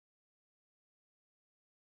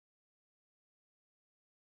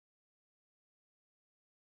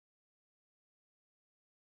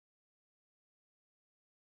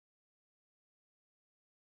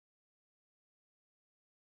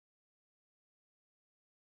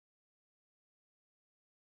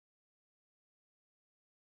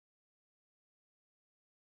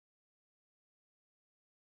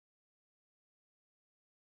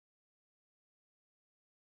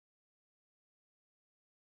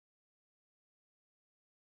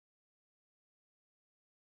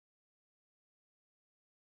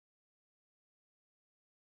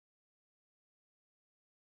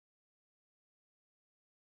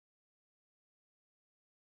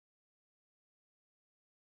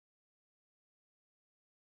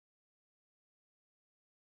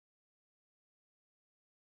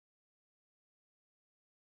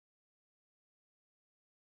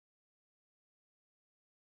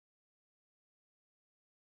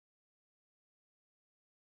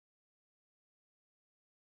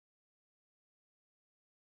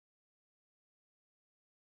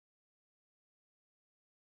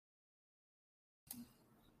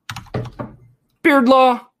Beard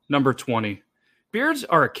Law number 20. Beards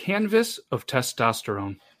are a canvas of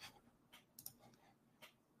testosterone.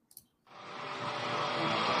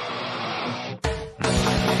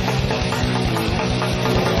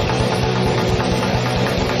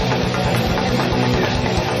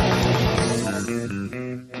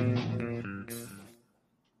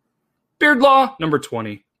 Beard Law number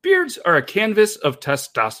 20. Beards are a canvas of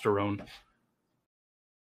testosterone.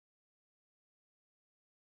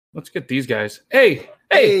 Let's get these guys. Hey.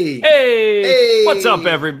 What's up,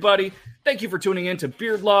 everybody? Thank you for tuning in to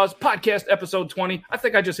Beard Laws Podcast Episode 20. I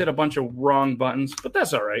think I just hit a bunch of wrong buttons, but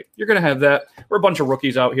that's all right. You're going to have that. We're a bunch of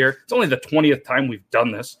rookies out here. It's only the 20th time we've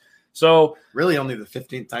done this. So really only the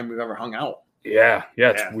 15th time we've ever hung out. Yeah,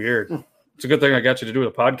 it's weird. It's a good thing I got you to do the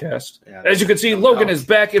podcast. Yeah, as you can see, Logan is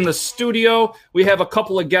back in the studio. We have a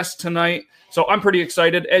couple of guests tonight, so I'm pretty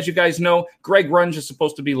excited. As you guys know, Greg Runge is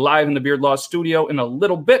supposed to be live in the Beard Law studio in a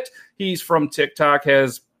little bit. He's from TikTok,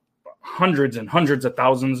 has hundreds and hundreds of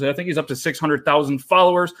thousands. I think he's up to 600,000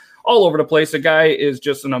 followers all over the place. The guy is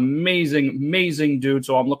just an amazing dude,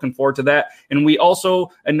 so I'm looking forward to that. And we also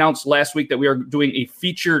announced last week that we are doing a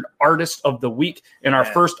featured artist of the week. And our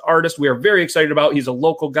first artist we are very excited about. He's a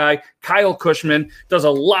local guy, Kyle Cushman, does a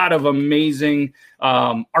lot of amazing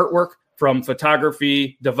artwork, from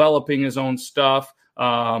photography, developing his own stuff.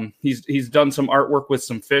 He's done some artwork with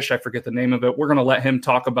some fish. I forget the name of it. We're going to let him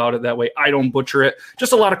talk about it. That way I don't butcher it.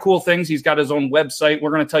 Just a lot of cool things. He's got his own website.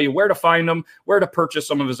 We're going to tell you where to find him, where to purchase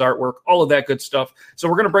some of his artwork, all of that good stuff. So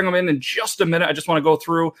we're going to bring him in just a minute. I just want to go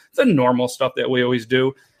through the normal stuff that we always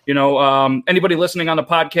do. You know, anybody listening on the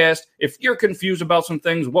podcast, if you're confused about some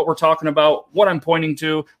things, what we're talking about, what I'm pointing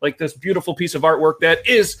to, like this beautiful piece of artwork that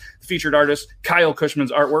is featured artist Kyle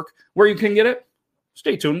Cushman's artwork, where you can get it,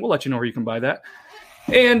 stay tuned. We'll let you know where you can buy that.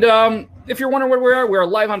 And if you're wondering where we are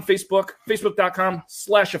live on Facebook,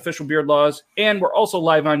 facebook.com/officialbeardlaws. And we're also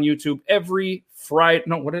live on YouTube every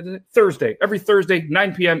Thursday. Every Thursday,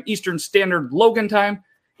 9 p.m. Eastern Standard Logan Time.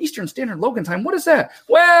 Eastern Standard Logan Time? What is that?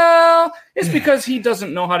 Well, it's because he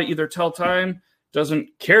doesn't know how to either tell time, doesn't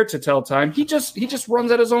care to tell time. He just runs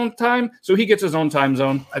at his own time, so he gets his own time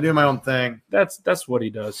zone. I do my own thing. That's what he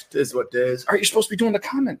does. It is what it is. Are you supposed to be doing the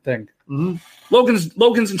comment thing? Mm-hmm.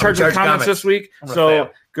 Logan's in charge of comments this week, so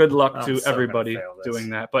good luck to so everybody doing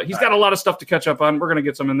that. But he's got a lot of stuff to catch up on. We're going to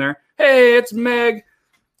get some in there. Hey, it's Meg.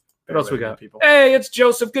 What else we got? People. Hey, it's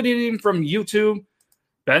Joseph. Good evening from YouTube.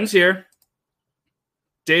 Ben's here.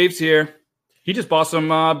 Dave's here. He just bought some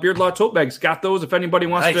Beard Law tote bags. Got those. If anybody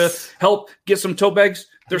wants to help get some tote bags,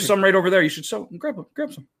 there's some right over there. You should grab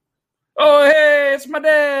some. Oh, hey, it's my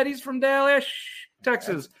dad. He's from Dallas,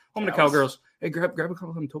 Texas. Home to Cowgirls. Hey, grab a couple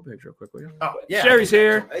of them tote bags real quick, will you? Oh, yeah. Sherry's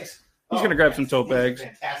here. He's going to grab some tote bags.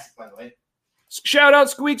 Fantastic, by the way. Shout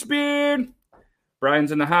out Squeaks Beard.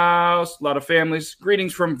 Brian's in the house. A lot of families.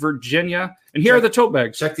 Greetings from Virginia. And here are the tote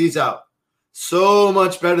bags. Check these out. So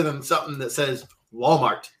much better than something that says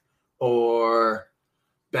Walmart or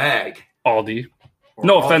Bag. Aldi.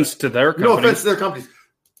 No offense to their company. No offense to their companies.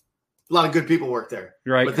 A lot of good people work there.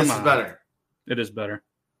 You're right. But this is better. It is better.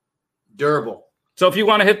 Durable. So if you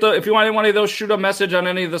want to if you want one of those, shoot a message on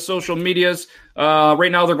any of the social medias.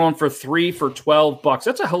 Right now they're going for 3 for $12.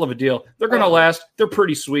 That's a hell of a deal. They're going to last. They're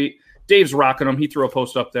pretty sweet. Dave's rocking them. He threw a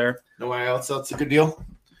post up there. No way else. That's a good deal.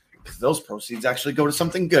 Because those proceeds actually go to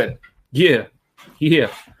something good. Yeah.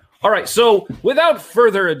 All right. So without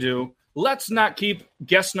further ado, let's not keep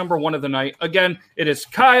guest number one of the night. Again, it is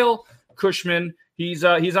Kyle Cushman. He's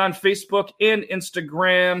on Facebook and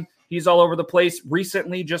Instagram. He's all over the place.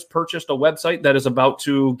 Recently just purchased a website that is about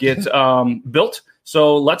to get built.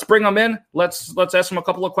 So let's bring him in. Let's ask him a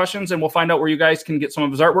couple of questions, and we'll find out where you guys can get some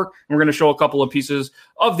of his artwork. And we're going to show a couple of pieces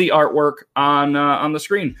of the artwork on the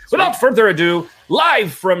screen. Without further ado,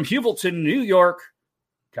 live from Hubleton, New York,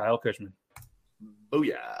 Kyle Cushman.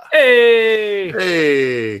 Booyah.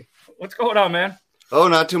 Hey. What's going on, man? Oh,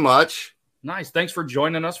 not too much. Nice. Thanks for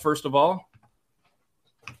joining us, first of all.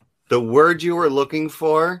 The word you were looking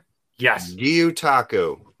for? Yes.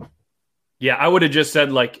 Gyutaku. Yeah, I would have just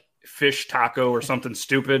said like fish taco or something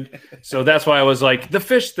stupid. So that's why I was like the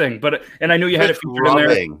fish thing. And I knew you had a feature in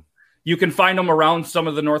there. You can find them around some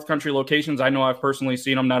of the North Country locations. I know I've personally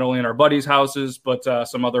seen them not only in our buddies' houses, but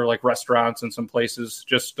some other like restaurants and some places.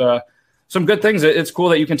 Just some good things. It's cool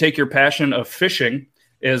that you can take your passion of fishing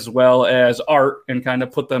as well as art and kind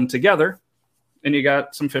of put them together. And you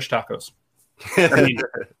got some fish tacos.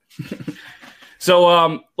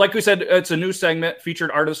 So, like we said, it's a new segment, featured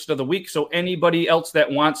artist of the week. So anybody else that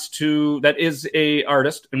is a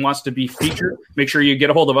artist and wants to be featured, make sure you get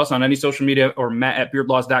a hold of us on any social media or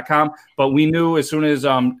Matt@beardlaws.com. But we knew as soon as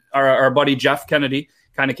our buddy Jeff Kennedy,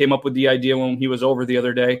 kind of came up with the idea when he was over the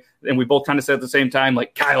other day. And we both kind of said at the same time,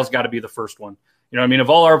 like, Kyle's got to be the first one. You know what I mean? Of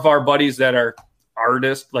all of our buddies that are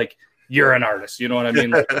artists, like, you're an artist. You know what I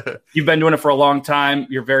mean? You've been doing it for a long time.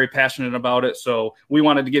 You're very passionate about it. So we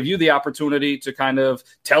wanted to give you the opportunity to kind of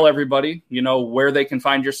tell everybody, you know, where they can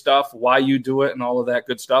find your stuff, why you do it, and all of that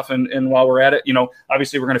good stuff. And while we're at it, you know,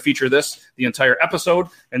 obviously we're going to feature the entire episode.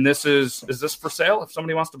 And is this for sale if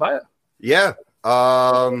somebody wants to buy it? Yeah.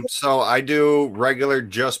 So I do regular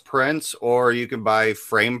just prints, or you can buy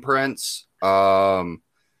frame prints.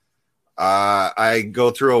 I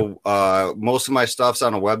go through most of my stuff's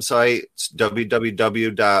on a website. It's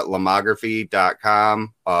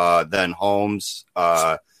www.lomography.com. Then Homes,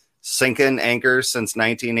 Sinking Anchor since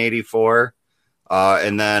 1984.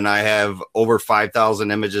 And then I have over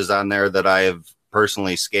 5,000 images on there that I have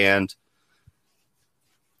personally scanned.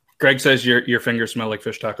 Greg says your fingers smell like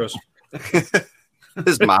fish tacos.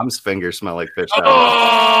 His mom's fingers smell like fish tacos.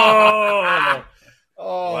 Oh,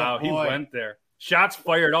 wow, boy. he went there. Shots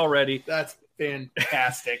fired already. That's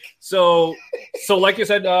fantastic. So like you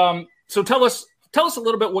said, so tell us a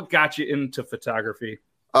little bit what got you into photography.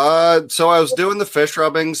 So I was doing the fish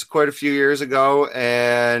rubbings quite a few years ago,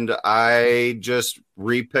 and I just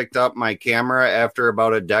re-picked up my camera after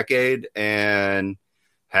about a decade and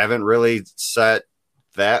haven't really set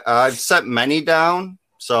that. I've set many down,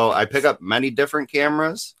 so I pick up many different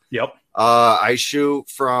cameras. Yep. I shoot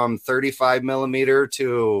from 35 millimeter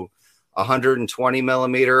to 120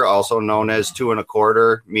 millimeter, also known as 2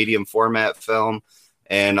 1/4 medium format film.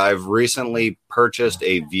 And I've recently purchased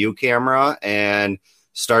a view camera and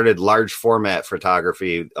started large format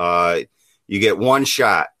photography. You get one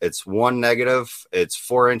shot. It's one negative. It's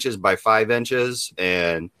 4 inches by 5 inches,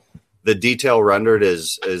 and the detail rendered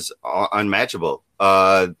is unmatchable.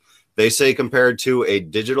 They say compared to a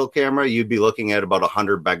digital camera, you'd be looking at about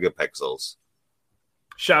 100 megapixels.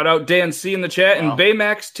 Shout out Dan C in the chat. Wow. And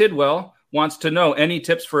Baymax Tidwell wants to know any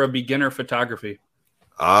tips for a beginner photography.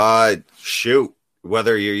 Shoot.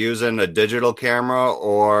 Whether you're using a digital camera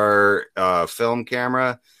or a film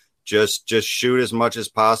camera, just shoot as much as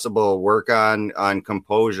possible. Work on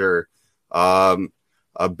composure. A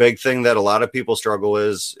big thing that a lot of people struggle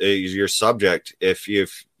is your subject. If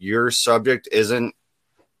your subject isn't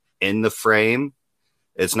in the frame,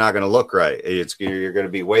 it's not going to look right. You're going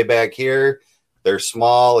to be way back here. They're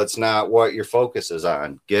small. It's not what your focus is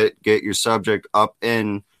on. Get your subject up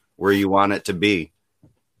in where you want it to be.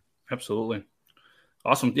 Absolutely.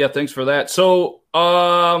 Awesome. Yeah, thanks for that. So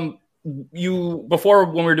you, before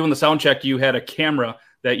when we were doing the sound check, you had a camera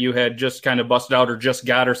that you had just kind of busted out or just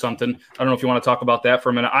got or something. I don't know if you want to talk about that for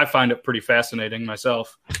a minute. I find it pretty fascinating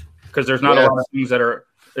myself because there's not a lot of things that are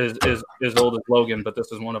as old as Logan, but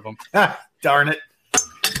this is one of them. Darn it.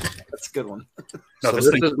 That's a good one. So this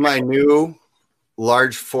is my new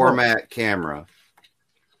large format camera.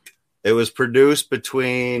 It was produced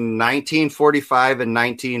between 1945 and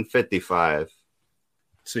 1955.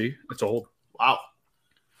 See, it's old. Wow.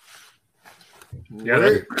 Yeah,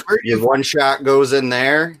 Where Your one shot goes in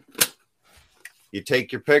there. You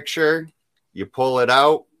take your picture, you pull it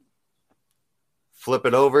out, flip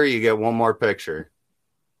it over, you get one more picture.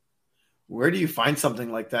 do you find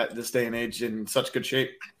something like that this day and age in such good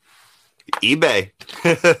shape? eBay.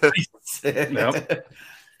 Yep.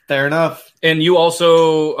 Fair enough. And you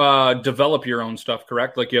also develop your own stuff,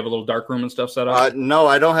 correct? Like you have a little dark room and stuff set up? No,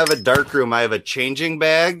 I don't have a dark room. I have a changing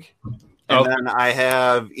bag. And Okay. then I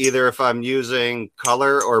have either if I'm using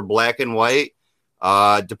color or black and white,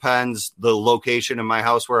 depends the location in my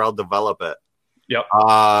house where I'll develop it. Yep.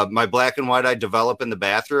 My black and white I develop in the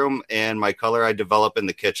bathroom, and my color I develop in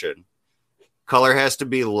the kitchen. Color has to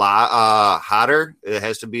be hotter. It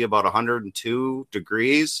has to be about 102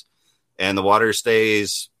 degrees, and the water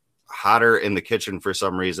stays hotter in the kitchen for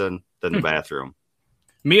some reason than the bathroom.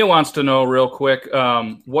 Mia wants to know real quick,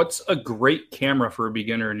 what's a great camera for a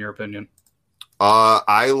beginner in your opinion?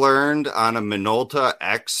 I learned on a Minolta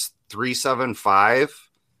X375,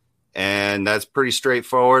 and that's pretty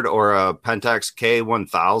straightforward, or a Pentax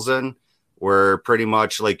K1000, where pretty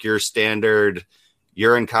much like your standard,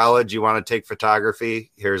 you're in college, you want to take photography,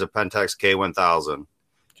 here's a Pentax K1000.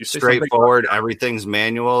 Straightforward, everything's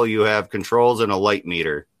manual, you have controls and a light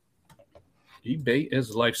meter. eBay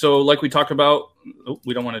is life. So like we talked about,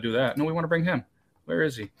 we don't want to do that. No, we want to bring him. Where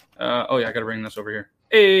is he? I got to bring this over here.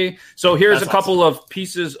 Hey, so here's That's a couple of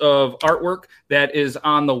pieces of artwork that is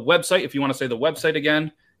on the website. If you want to say the website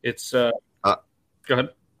again, it's go ahead.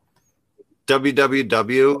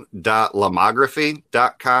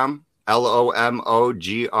 www.lomography.com,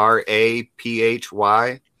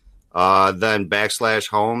 LOMOGRAPHY, then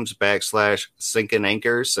 /homes/Sinking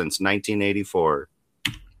Anchor since 1984.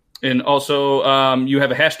 And also, you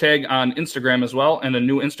have a hashtag on Instagram as well, and a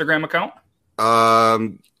new Instagram account.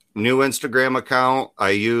 New Instagram account. I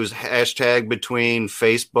use hashtag between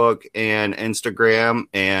Facebook and Instagram,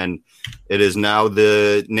 and it is now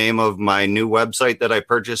the name of my new website that I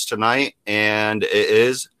purchased tonight, and it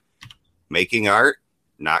is Making Art,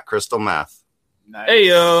 Not Crystal Meth. Nice.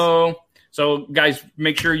 Heyo. So, guys,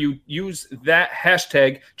 make sure you use that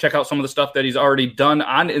hashtag. Check out some of the stuff that he's already done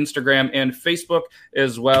on Instagram and Facebook,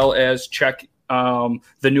 as well as check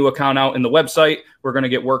the new account out in the website. We're going to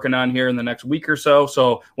get working on here in the next week or so.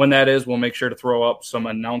 So when that is, we'll make sure to throw up some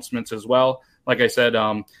announcements as well. Like I said,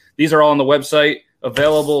 these are all on the website,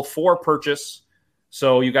 available for purchase.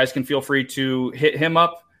 So you guys can feel free to hit him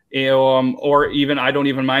up. Or even, I don't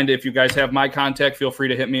even mind if you guys have my contact, feel free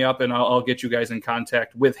to hit me up and I'll get you guys in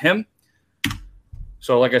contact with him.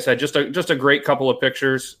 So like I said, just a great couple of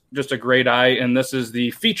pictures, just a great eye. And this is the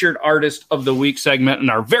featured artist of the week segment and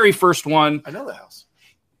our very first one. I know the house.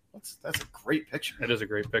 That's a great picture. It is a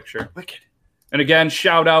great picture. Wicked. And again,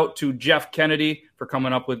 shout out to Jeff Kennedy for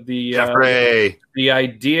coming up with the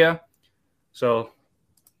idea. So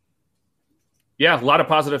yeah, a lot of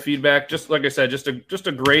positive feedback. Just like I said, just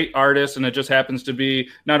a great artist, and it just happens to be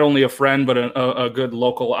not only a friend but a good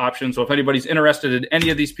local option. So if anybody's interested in any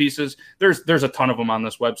of these pieces, there's a ton of them on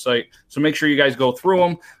this website. So make sure you guys go through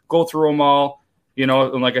them all. You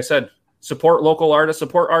know, and like I said, support local artists,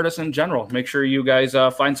 support artists in general. Make sure you guys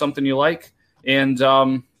find something you like. And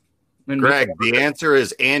Greg, the answer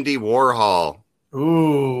is Andy Warhol.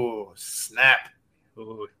 Ooh, snap!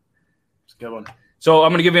 Ooh. It's a good one. So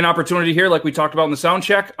I'm going to give you an opportunity here, like we talked about in the sound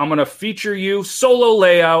check. I'm going to feature you, solo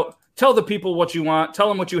layout. Tell the people what you want. Tell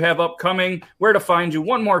them what you have upcoming, where to find you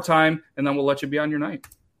one more time, and then we'll let you be on your night.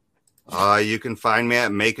 You can find me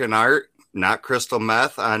at Making Art, Not Crystal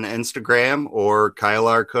Meth on Instagram, or Kyle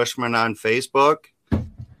R. Cushman on Facebook.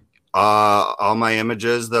 All my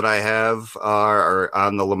images that I have are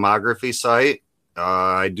on the Lomography site.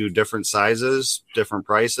 I do different sizes, different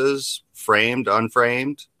prices, framed,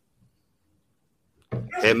 unframed.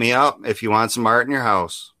 Hit me up if you want some art in your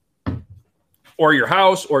house. Or your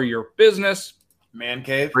house, or your business. Man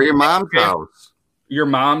cave. Or your mom's house. Your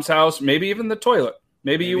mom's house, maybe even the toilet.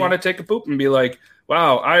 Maybe you want to take a poop and be like,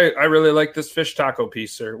 wow, I really like this fish taco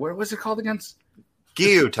piece. Or what was it called again?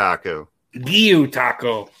 Gyu taco. Gyu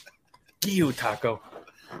taco. Gyu taco.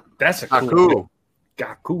 That's a cool.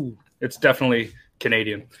 Gaku. It's definitely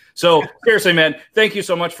Canadian. So seriously, man, thank you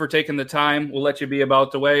so much for taking the time. We'll let you be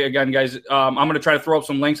about the way. Again, guys, I'm going to try to throw up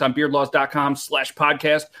some links on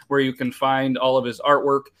beardlaws.com/podcast where you can find all of his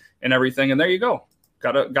artwork and everything. And there you go.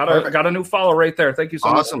 Got a new follow right there. Thank you so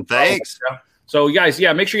much. Awesome. Thanks. So guys,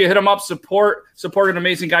 yeah, make sure you hit him up, support an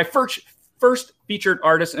amazing guy. First featured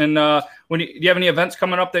artist. And do you have any events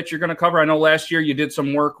coming up that you're going to cover? I know last year you did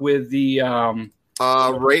some work with the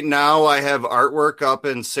right now, I have artwork up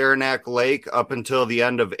in Saranac Lake up until the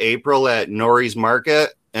end of April at Norrie's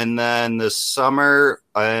Market. And then this summer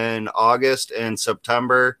in August and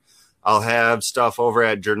September, I'll have stuff over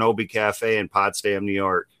at Jernoby Cafe in Potsdam, New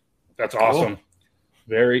York. That's awesome. Cool.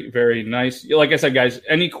 Very, very nice. Like I said, guys,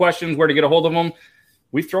 any questions, where to get a hold of them?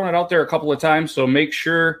 We've thrown it out there a couple of times, so make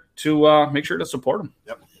sure to support them.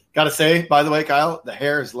 Yep. Got to say, by the way, Kyle, the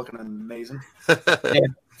hair is looking amazing. Yeah.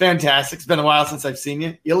 Fantastic. It's been a while since I've seen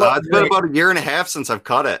you. It's been about a year and a half since I've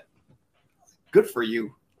cut it. Good for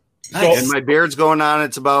you. Nice. And my beard's going on.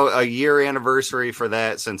 It's about a year anniversary for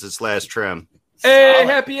that since its last trim. Hey,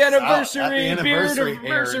 happy anniversary, beard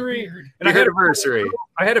anniversary. And I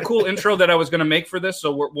had a cool intro that I was going to make for this,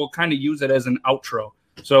 so we'll kind of use it as an outro.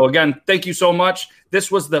 So again, thank you so much.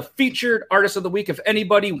 This was the featured artist of the week. If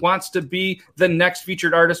anybody wants to be the next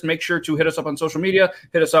featured artist, make sure to hit us up on social media.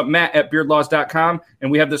 Hit us up, Matt at beardlaws.com.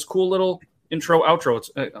 And we have this cool little intro outro.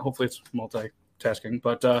 It's hopefully it's multitasking,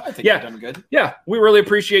 but I think you've done good. Yeah, we really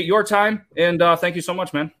appreciate your time. And thank you so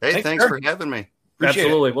much, man. Hey, thanks for having me.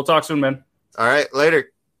 Absolutely. We'll talk soon, man. All right,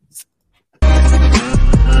 later.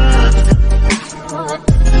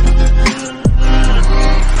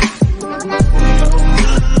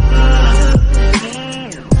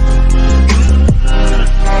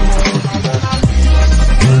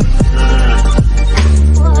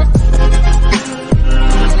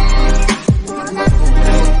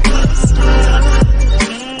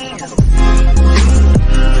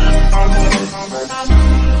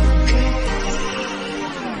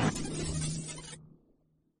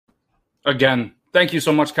 Again, thank you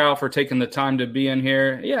so much, Kyle, for taking the time to be in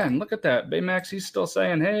here. Yeah, and look at that. Baymax, he's still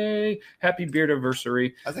saying, hey, happy beard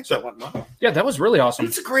anniversary. I think that went well. Yeah, that was really awesome.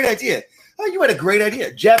 It's a great idea. Oh, you had a great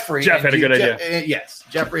idea. Jeff had a good idea. Yes,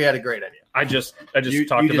 Jeffrey had a great idea. I just You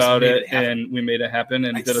talked just about made it it happen. and we made it happen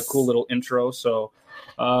and Nice. did a cool little intro. So,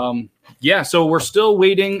 so we're still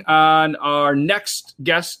waiting on our next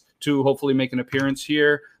guest to hopefully make an appearance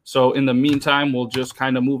here. So in the meantime, we'll just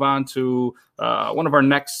kind of move on to one of our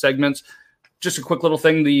next segments. Just a quick little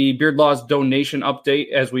thing, the Beard Laws donation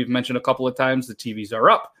update. As we've mentioned a couple of times, the TVs are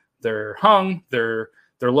up. They're hung. They're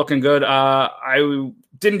looking good. I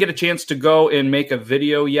didn't get a chance to go and make a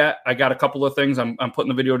video yet. I got a couple of things. I'm putting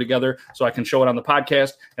the video together so I can show it on the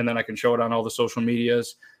podcast, and then I can show it on all the social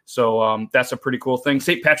medias. So that's a pretty cool thing.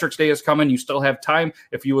 St. Patrick's Day is coming. You still have time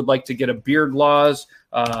if you would like to get a Beard Laws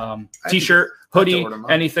T-shirt, hoodie, order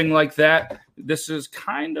mine. anything like that. This is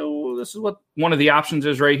what one of the options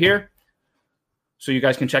is right here. So you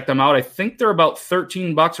guys can check them out. I think they're about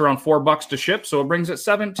 $13, around $4 to ship. So it brings it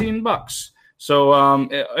 $17. So,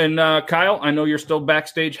 Kyle, I know you're still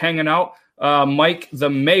backstage hanging out. Mike, the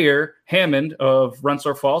mayor, Hammond of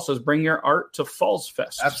Rensselaer Falls, says bring your art to Falls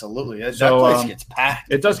Fest. Absolutely. That So, place gets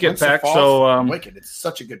packed. it does get Once the packed, fall's so, wicked. It's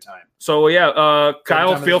such a good time. So, time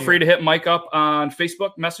Kyle, of feel the free year. to hit Mike up on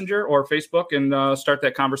Facebook Messenger or Facebook and start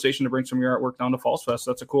that conversation to bring some of your artwork down to Falls Fest.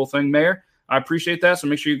 That's a cool thing, Mayor. I appreciate that. So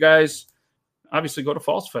make sure you guys obviously go to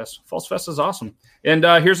Falls Fest. Falls Fest is awesome. And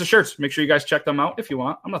here's the shirts. Make sure you guys check them out if you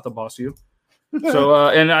want. I'm not the boss of you. So,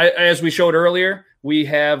 as we showed earlier, we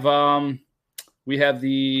have the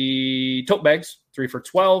tote bags, 3 for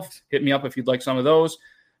 $12. Hit me up if you'd like some of those.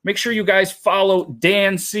 Make sure you guys follow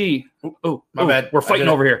Dan C. My bad. We're fighting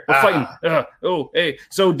over here. We're Ah. fighting. Hey.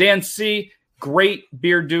 So Dan C, great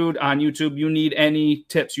beard dude on YouTube. You need any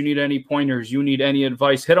tips, you need any pointers, you need any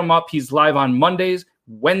advice, hit him up. He's live on Mondays,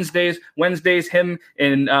 Wednesdays, him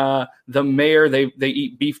and the mayor, they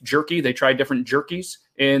eat beef jerky. They try different jerkies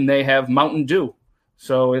and they have Mountain Dew.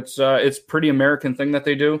 So it's pretty American thing that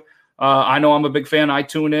they do. I know I'm a big fan. I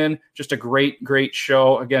tune in. Just a great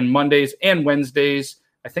show. Again, Mondays and Wednesdays.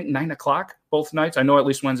 I think 9:00 both nights. I know at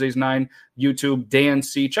least Wednesdays 9. YouTube, Dan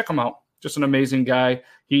C. Check him out. Just an amazing guy.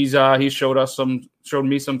 He's showed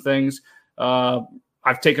me some things.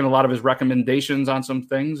 I've taken a lot of his recommendations on some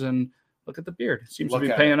things, and look at the beard. It seems to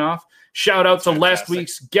be paying off. Shout out to last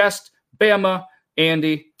week's guest, Bama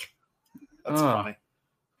Andy. That's funny.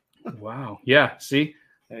 Wow. Yeah. See.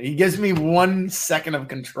 He gives me 1 second of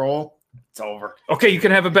control. It's over. Okay, you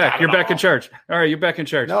can have it back. Got it You're back in all. charge. All right, you're back in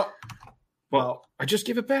charge. No. Well, I just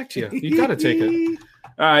give it back to you. You got to take it.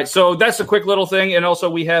 All right, so that's a quick little thing. And also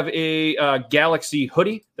we have a Galaxy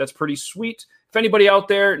hoodie. That's pretty sweet. If anybody out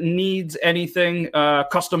there needs anything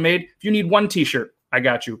custom made, if you need 1 T-shirt, I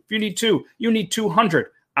got you. If you need 2, you need 200,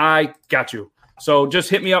 I got you. So just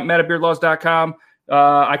hit me up, matt@beardlaws.com.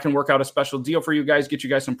 I can work out a special deal for you guys, get you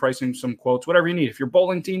guys some pricing, some quotes, whatever you need. If your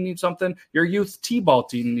bowling team needs something, your youth T-ball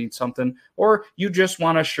team needs something, or you just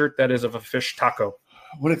want a shirt that is of a fish taco.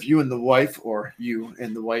 What if you and the wife or you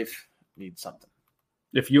and the wife need something?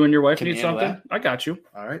 If you and your wife Can need you handle something, I got you.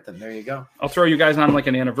 All right, then there you go. I'll throw you guys on like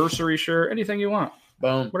an anniversary shirt, anything you want,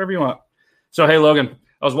 Boom. whatever you want. So, hey, Logan,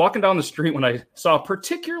 I was walking down the street when I saw a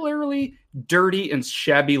particularly dirty and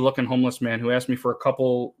shabby looking homeless man who asked me for a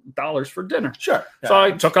couple dollars for dinner. Sure. So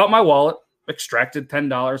I took out my wallet, extracted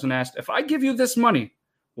 $10 and asked, if I give you this money,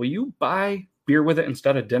 will you buy beer with it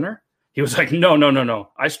instead of dinner? He was like, no.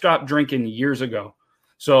 I stopped drinking years ago.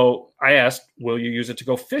 So I asked, will you use it to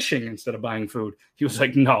go fishing instead of buying food? He was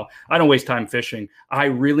like, no, I don't waste time fishing. I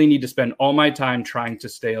really need to spend all my time trying to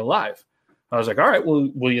stay alive. I was like, all right,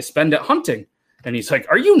 well, will you spend it hunting? And he's like,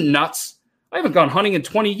 are you nuts? I haven't gone hunting in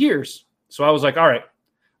 20 years. So I was like, all right,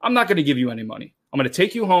 I'm not going to give you any money. I'm going to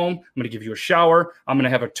take you home. I'm going to give you a shower. I'm going to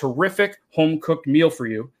have a terrific home-cooked meal for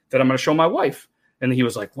you that I'm going to show my wife. And he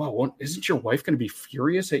was like, wow, isn't your wife going to be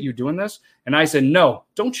furious at you doing this? And I said, no,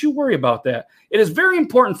 don't you worry about that. It is very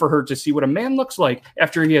important for her to see what a man looks like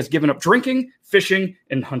after he has given up drinking, fishing,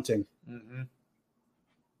 and hunting. Mm-hmm.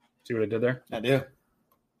 See what I did there? I do.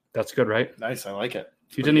 That's good, right? Nice. I like it.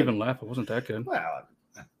 You didn't even laugh. It wasn't that good. Well,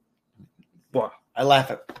 What? I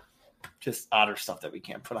laugh at just odder stuff that we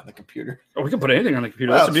can't put on the computer. Oh, we can put anything on the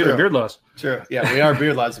computer. Well, That's the beauty of true. Beard Laws. Sure. Yeah, we are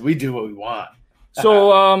beard laws. We do what we want.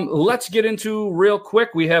 So let's get into real quick.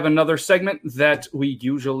 We have another segment that we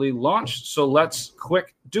usually launch. So let's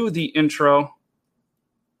quick do the intro.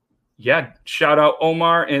 Yeah, shout out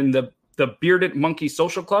Omar and the Bearded Monkey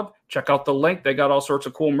Social Club. Check out the link. They got all sorts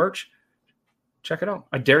of cool merch. Check it out.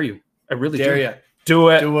 I dare you. I really Dare do. you. Do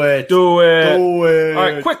it. Do it. Do it. Do it. All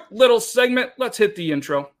right, quick little segment. Let's hit the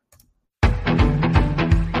intro.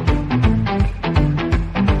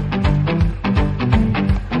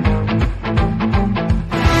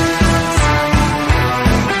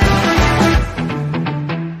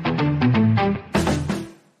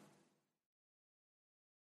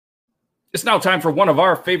 It's now time for one of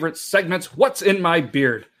our favorite segments, What's in My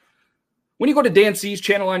Beard? When you go to Dan C's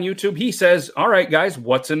channel on YouTube, he says, all right, guys,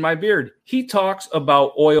 what's in my beard? He talks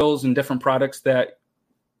about oils and different products that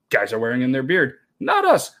guys are wearing in their beard. Not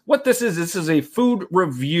us. What this is a food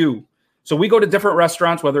review. So we go to different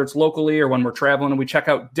restaurants, whether it's locally or when we're traveling, and we check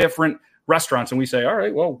out different restaurants and we say, all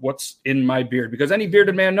right, well, what's in my beard? Because any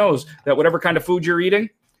bearded man knows that whatever kind of food you're eating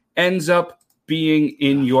ends up being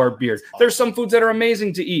in your beard. There's some foods that are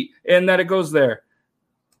amazing to eat and that it goes there.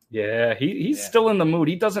 Yeah, he's still in the mood.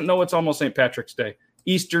 He doesn't know it's almost St. Patrick's Day.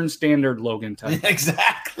 Eastern Standard Logan time.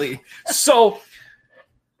 Exactly. So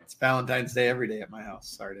it's Valentine's Day every day at my house.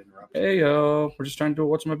 Sorry to interrupt. Hey, yo, we're just trying to do a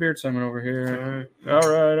What's in My Beard segment over here. All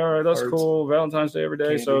right. That's cool. Valentine's Day every day.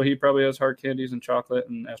 Candy. So he probably has heart candies and chocolate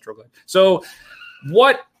and Astroglide. So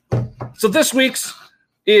this week's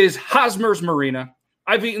is Hosmer's Marina.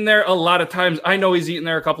 I've eaten there a lot of times. I know he's eaten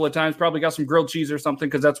there a couple of times. Probably got some grilled cheese or something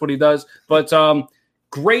because that's what he does. But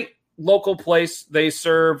great local place. They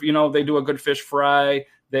serve, they do a good fish fry.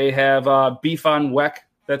 They have beef on weck.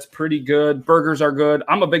 That's pretty good. Burgers are good.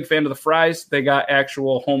 I'm a big fan of the fries. They got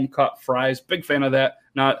actual home cut fries. Big fan of that.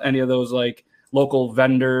 Not any of those like local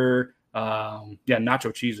vendor.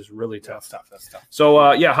 Nacho cheese is really tough. That's tough. So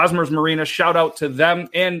Hosmer's Marina. Shout out to them.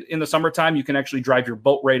 And in the summertime, you can actually drive your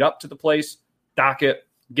boat right up to the place. Dock it,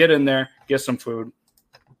 get in there, get some food.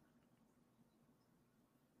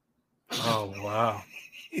 Oh, wow.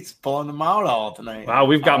 He's pulling them out all tonight. Wow,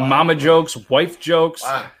 we've got mama jokes, wife jokes.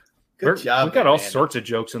 Wow. Good job. We've got all sorts of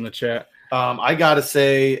jokes in the chat. I gotta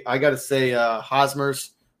say,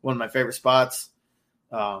 Hosmer's, one of my favorite spots.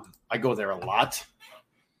 I go there a lot.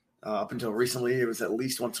 Up until recently, it was at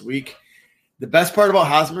least once a week. The best part about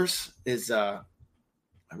Hosmer's is, I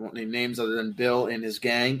won't name names other than Bill and his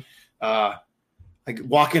gang. I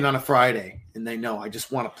walk in on a Friday and they know I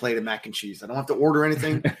just want a plate of mac and cheese. I don't have to order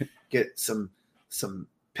anything. Get some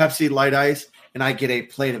Pepsi Light Ice and I get a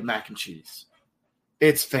plate of mac and cheese.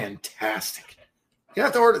 It's fantastic. You don't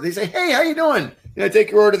have to order. They say, "Hey, how you doing?" I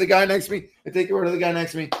take your order to the guy next to me.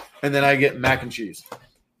 And then I get mac and cheese.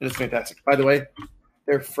 And it's fantastic. By the way,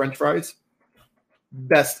 their French fries,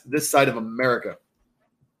 best this side of America.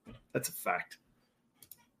 That's a fact.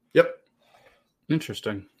 Yep.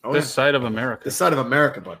 Interesting. Side of America. This side of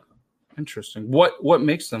America, bud. Interesting. What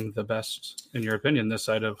makes them the best, in your opinion, this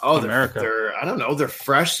side of America? They're I don't know. They're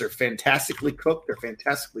fresh. They're fantastically cooked. They're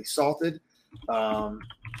fantastically salted.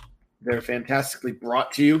 They're fantastically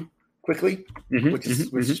brought to you quickly, which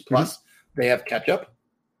is plus. They have ketchup.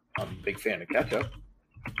 I'm a big fan of ketchup.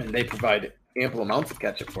 And they provide ample amounts of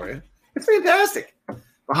ketchup for you. It's fantastic.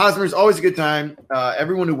 But Hosmer's always a good time.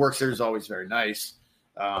 Everyone who works there is always very nice,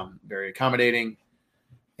 very accommodating.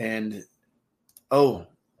 And other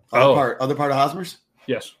part of Hosmer's?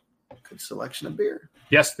 Yes. Good selection of beer.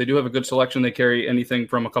 Yes, they do have a good selection. They carry anything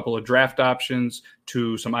from a couple of draft options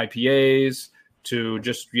to some IPAs to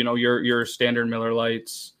just, your standard Miller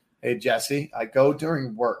Lights. Hey, Jesse, I go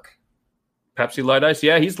during work. Pepsi Light Ice.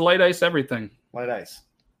 Yeah, he's Light Ice everything. Light Ice.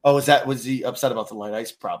 Oh, was he upset about the Light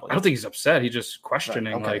Ice? Probably. I don't think he's upset. He's just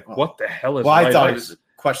questioning, what the hell is Light Ice? I thought he was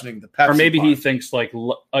questioning the Pepsi. Or maybe part. He thinks like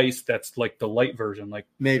ice that's like the light version, like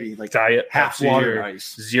maybe like diet half Pepsi water or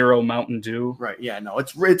ice, zero Mountain Dew. Right? Yeah. No,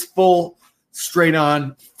 it's full, straight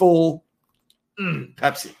on, full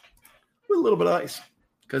Pepsi with a little bit of ice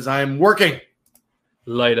because I'm working.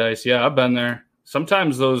 Light Ice. Yeah, I've been there.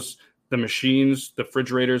 Sometimes the machines, the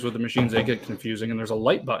refrigerators with the machines, they get confusing, and there's a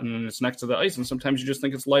light button and it's next to the ice, and sometimes you just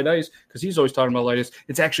think it's Light Ice because he's always talking about Light Ice.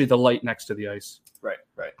 It's actually the light next to the ice. Right.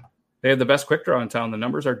 They have the best quick draw in town. The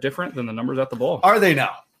numbers are different than the numbers at the bowl. Are they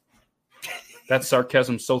now? That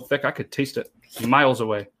sarcasm's so thick I could taste it miles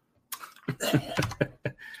away.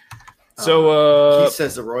 So he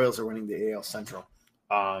says the Royals are winning the AL Central.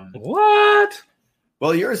 What?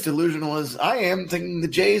 Well, you're as delusional as I am, thinking the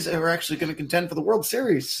Jays are actually going to contend for the World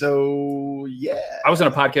Series. So, yeah. I was in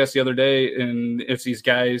a podcast the other day, and it's these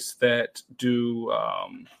guys that do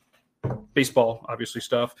baseball, obviously,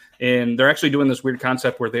 stuff. And they're actually doing this weird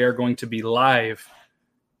concept where they are going to be live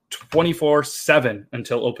 24/7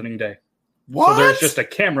 until opening day. What? So there's just a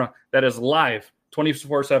camera that is live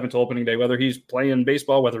 24/7 until opening day, whether he's playing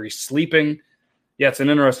baseball, whether he's sleeping. Yeah, it's an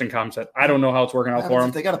interesting concept. I don't know how it's working out for him.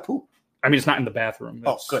 They got to poop. I mean, it's not in the bathroom.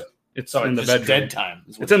 Good. It's in the bedroom. Dead time.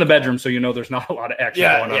 It's in the bedroom, so there's not a lot of action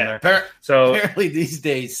going on there. Apparently these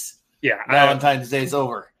days, Valentine's Day is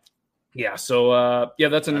over. Yeah, so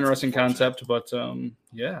that's an interesting concept. But so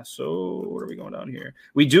where are we going down here?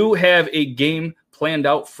 We do have a game planned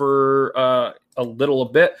out for a little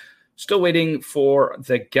bit. Still waiting for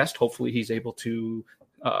the guest. Hopefully he's able to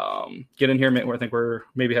get in here. I think we're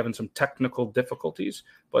maybe having some technical difficulties,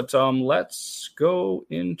 but let's go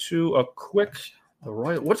into a quick the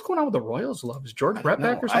Royal. What's going on with the Royals? Love is George Brett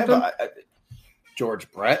back or something?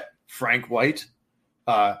 George Brett, Frank White,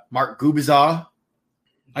 Mark Gubizar.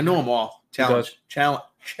 I know them all. Challenge.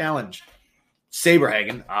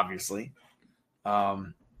 Saberhagen, obviously.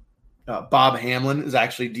 Bob Hamlin is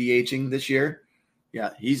actually DHing this year.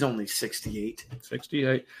 Yeah, he's only 68.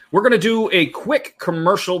 68. We're going to do a quick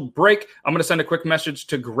commercial break. I'm going to send a quick message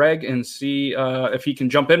to Greg and see if he can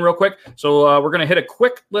jump in real quick. So we're going to hit a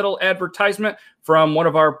quick little advertisement from one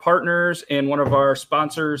of our partners and one of our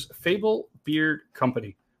sponsors, Fable Beard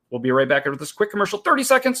Company. We'll be right back after this quick commercial. 30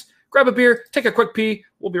 seconds. Grab a beer, take a quick pee.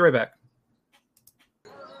 We'll be right back.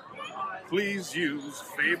 Please use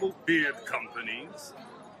Fable Beard Company's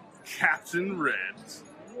Captain Red's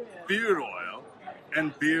beard oil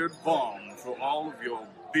and beard balm for all of your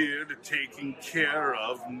beard taking care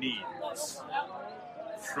of needs.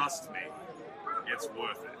 Trust me, it's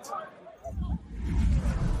worth it.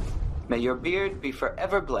 May your beard be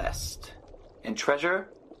forever blessed and treasure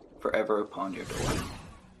forever upon your door.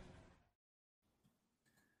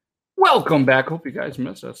 Welcome back. Hope you guys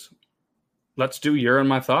missed us. Let's do Year in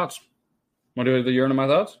My Thoughts. Want to do the Year in My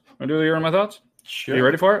Thoughts? Sure. Are you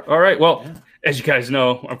ready for it? All right. Well, As you guys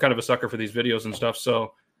know, I'm kind of a sucker for these videos and stuff.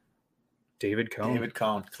 So, David Cone.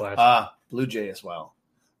 Blue Jay as well.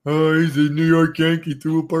 Oh, he's a New York Yankee,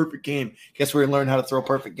 threw a perfect game. Guess we're going to learn how to throw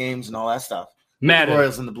perfect games and all that stuff. Madden.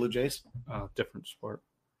 Royals and the Blue Jays. Different sport.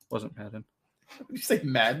 Wasn't Madden. What did you say,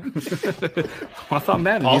 Madden? I thought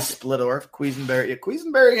Madden. Paul Splittorff, Quisenberry. Yeah,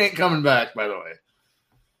 Quisenberry ain't coming back, by the way.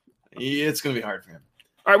 It's going to be hard for him.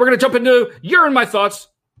 All right, we're going to jump into Year in My Thoughts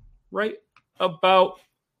right about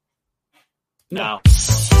now.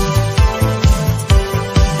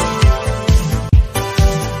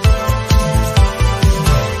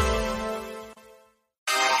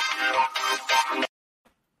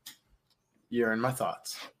 Year in My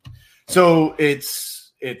Thoughts. So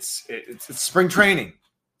it's spring training.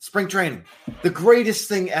 Spring training. The greatest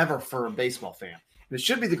thing ever for a baseball fan. And it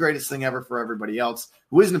should be the greatest thing ever for everybody else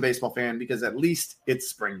who isn't a baseball fan, because at least it's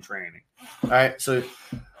spring training. All right. So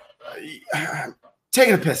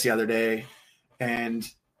taking a piss the other day, and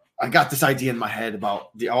I got this idea in my head about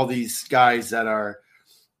all these guys that are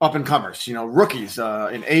up and comers, rookies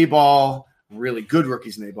in A-ball, really good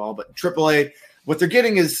rookies in A-ball, but AAA. What they're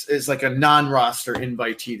getting is like a non-roster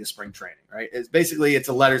invitee to spring training, right? It's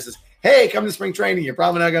a letter that says, hey, come to spring training. You're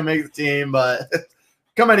probably not going to make the team, but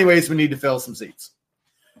come anyways. We need to fill some seats.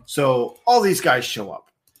 So all these guys show up,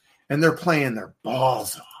 and they're playing their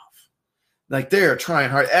balls off. Like, they're trying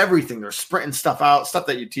hard, everything. They're sprinting stuff out, stuff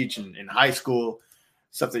that you teach in high school,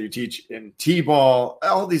 stuff that you teach in T-ball,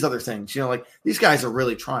 all these other things. These guys are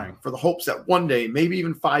really trying for the hopes that one day, maybe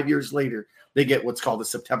even 5 years later, they get what's called a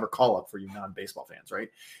September call-up for you non-baseball fans, right?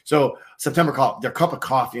 So September call-up, their cup of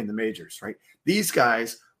coffee in the majors, right? These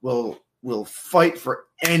guys will fight for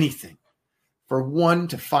anything for 1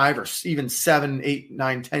 to 5 or even 7, 8,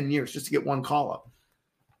 9, 10 years just to get one call-up.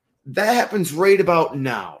 That happens right about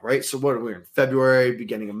now, right? So what are we in? February,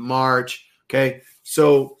 beginning of March, okay?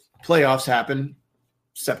 So playoffs happen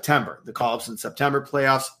September. The call-ups in September,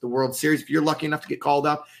 playoffs, the World Series. If you're lucky enough to get called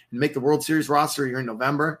up and make the World Series roster, you're in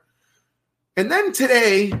November. And then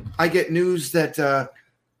today, I get news that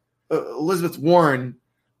Elizabeth Warren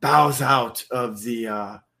bows out of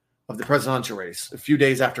the presidential race a few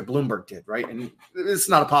days after Bloomberg did, right? And it's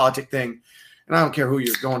not a politic thing, and I don't care who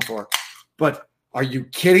you're going for. But are you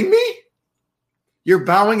kidding me? You're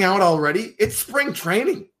bowing out already? It's spring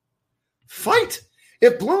training. Fight.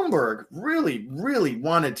 If Bloomberg really, really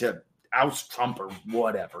wanted to oust Trump or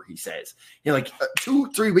whatever he says,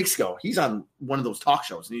 2-3 weeks ago, he's on one of those talk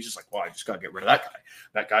shows, and he's just like, well, I just got to get rid of that guy.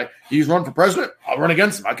 That guy, he's run for president. I'll run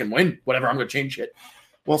against him. I can win. Whatever. I'm going to change shit.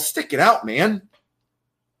 Well, stick it out, man.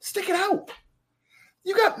 Stick it out.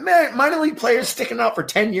 You got minor league players sticking out for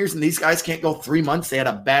 10 years, and these guys can't go 3 months. They had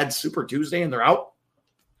a bad Super Tuesday, and they're out.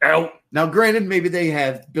 Out. Now, granted, maybe they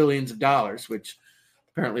have billions of dollars, which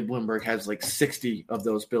apparently Bloomberg has like 60 of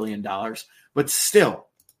those $1 billion. But still,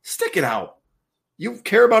 stick it out. You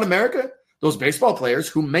care about America? Those baseball players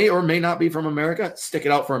who may or may not be from America, stick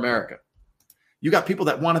it out for America. You got people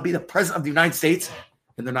that want to be the president of the United States,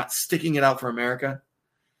 and they're not sticking it out for America.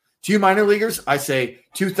 To you minor leaguers, I say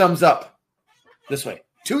 2 thumbs up. This way.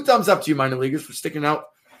 2 thumbs up to you minor leaguers for sticking out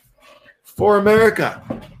for America.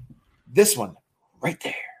 This one right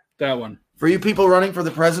there. That one. For you people running for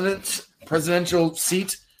the presidential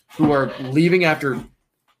seat who are leaving after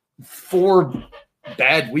 4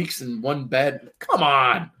 bad weeks and 1 bad. Come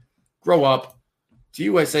on. Grow up. To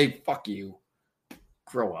you, I say, fuck you.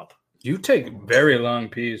 Grow up. You take very long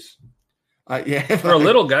pees. Yeah. For a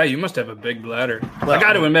little guy, you must have a big bladder. Well, I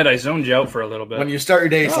got to admit, I zoned you out for a little bit. When you start your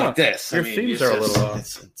days Oh, like this, your themes are a little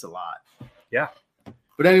off. It's a lot. Yeah.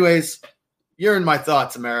 But anyways, you're in my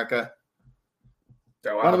thoughts, America.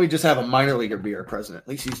 Oh, wow. Why don't we just have a minor leaguer be our president? At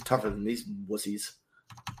least he's tougher than these wussies.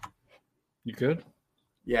 You good?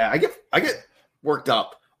 Yeah, I get worked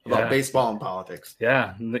up about Yeah. baseball and politics.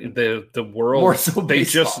 Yeah, the world. More so they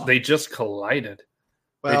baseball. just collided.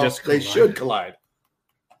 Well, just they collide. should collide.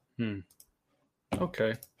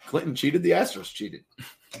 Okay, Clinton cheated. The Astros cheated.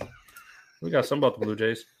 we got some about the Blue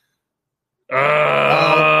Jays. come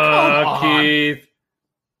on. Keith.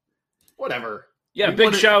 Whatever. Yeah, We big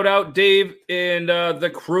wanna- shout out, Dave, and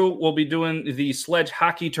the crew will be doing the sledge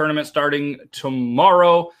hockey tournament starting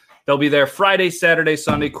tomorrow. They'll be there Friday, Saturday,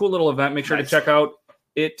 Sunday. Cool little event. Make sure Nice. to check out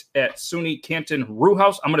it at SUNY Canton Brew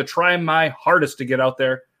House. I'm going to try my hardest to get out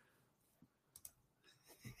there.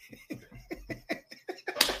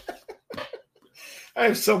 I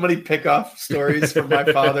have so many pickoff stories from my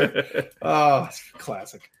father. Oh, it's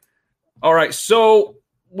classic. All right, so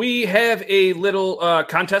we have a little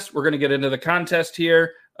contest. We're going to get into the contest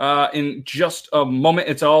here in just a moment.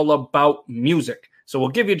 It's all about music. So we'll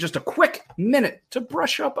give you just a quick minute to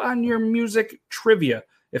brush up on your music trivia.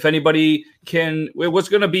 If anybody can, it was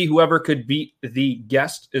going to be whoever could beat the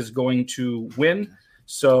guest is going to win.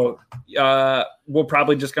 So we're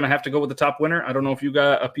probably just going to have to go with the top winner. I don't know if you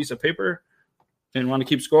got a piece of paper and want to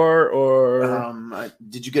keep score or.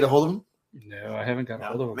 Did you get a hold of him? No, I haven't got a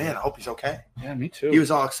hold of him. Man, I hope he's okay. Yeah, me too. He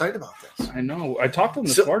was all excited about this. I know. I talked to him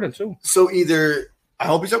this So- morning too. So either I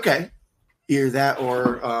hope he's okay, either that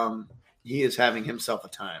or he is having himself a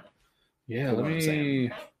time. Yeah, Hold let on a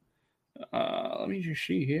me just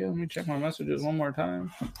see here. Let me check my messages one more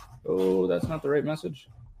time. Oh, that's not the right message.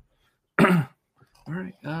 All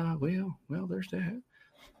right. Well, there's that.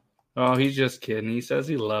 Oh, he's just kidding. He says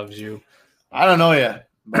he loves you. I don't know yet,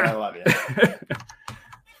 but I love you.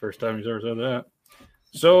 First time he's ever said that.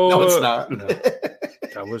 So No, it's not. no,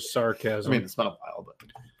 that was I sarcasm. mean, it's been a while, but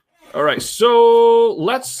All right, so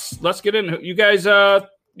let's get in. You guys want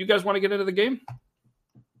to get into the game?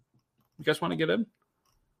 You guys want to get in?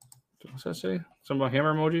 What's that say? Some about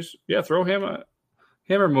hammer emojis? Yeah, throw hammer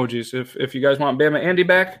emojis if you guys want Bama Andy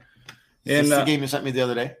back. is this And the game you sent me the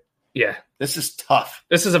other day? yeah, This is tough.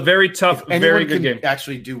 this is a very tough, Anyone very good can game.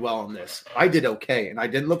 actually do well in this. I did okay, and I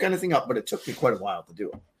didn't look anything up, but it took me quite a while to do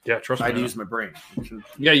it. Yeah, trust I had to me. use my brain.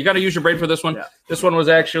 Yeah, you got to use your brain for this one. Yeah. This one was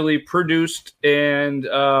actually produced, and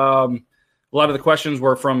a lot of the questions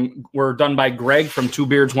were done by Greg from Two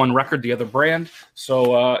Beards One Record, the other brand.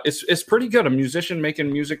 So it's pretty good. A musician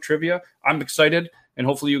making music trivia. I'm excited, and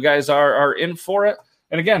hopefully you guys are in for it.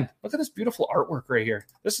 And again, look at this beautiful artwork right here.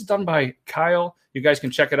 This is done by Kyle. You guys can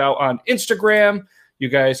check it out on Instagram. You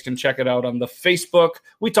guys can check it out on the Facebook.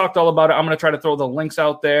 We talked all about it. I'm going to try to throw the links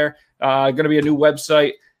out there. Going to be a new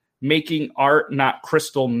website.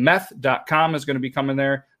 makingartnotcrystalmeth.com is going to be coming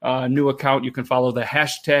there. New account. You can follow the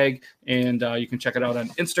hashtag, and you can check it out on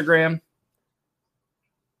Instagram.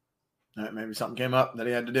 All right, maybe something came up that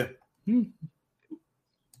he had to do. Hmm.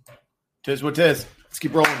 Tis what tis. Let's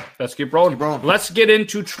keep rolling. Let's keep rolling. Keep rolling. Let's get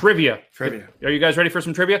into trivia. Trivia. Are you guys ready for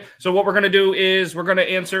some trivia? So what we're going to do is we're going to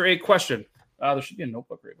answer a question. There should be a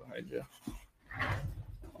notebook right behind you.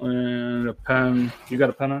 And a pen. You got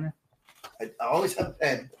a pen on you? I always have a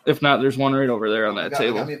pen. If not, there's one right over there on that Got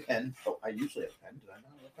table. me a pen. Oh, I usually have a pen. Did I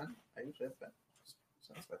not have a pen? I usually have a pen.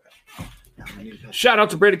 So that's my pen. Yeah, I need a pen. Shout out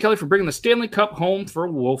to Brady Kelly for bringing the Stanley Cup home for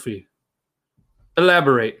Wolfie.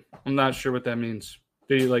 Elaborate. I'm not sure what that means.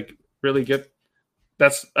 Do you really get?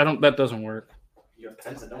 That doesn't work. You have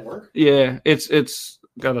pens that don't work? Yeah, it's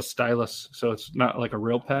got a stylus, so it's not like a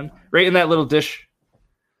real pen. Right in that little dish.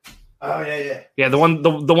 Oh yeah, Yeah, the one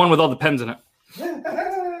with all the pens in it.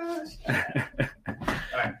 yeah. All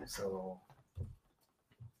right, so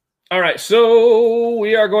All right, so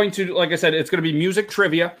we are going to, like I said, it's going to be music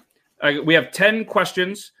trivia. We have 10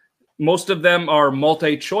 questions. Most of them are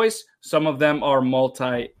multi-choice. Some of them are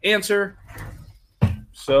multi-answer.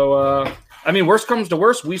 So, worst comes to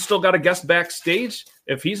worst, we still got a guest backstage.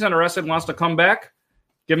 If he's interested, wants to come back,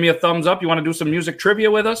 give me a thumbs up. You want to do some music trivia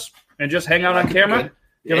with us and just hang out on camera? Good.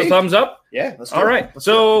 Give a Hey. thumbs up. Yeah, let's do All it. right. Let's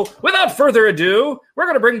do it. So, without further ado, we're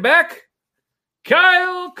going to bring back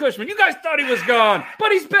Kyle Cushman. You guys thought he was gone,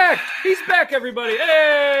 but he's back. He's back, everybody.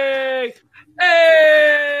 Hey!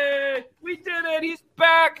 Hey! We did it. He's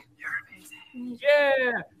back. You're amazing.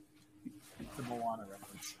 Yeah. The Moana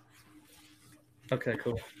reference. Okay,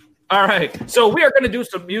 cool. All right. So we are going to do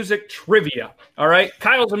some music trivia. All right.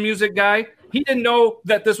 Kyle's a music guy. He didn't know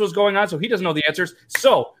that this was going on, so he doesn't know the answers.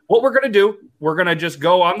 So what we're going to do, we're going to just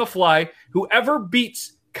go on the fly. Whoever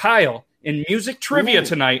beats Kyle in music trivia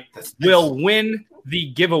tonight will win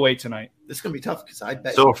the giveaway tonight. This is going to be tough because I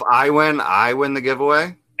bet. So if I win the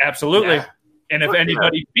giveaway? Absolutely. Yeah. And if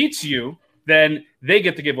anybody beats you, then they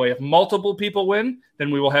get the giveaway. If multiple people win,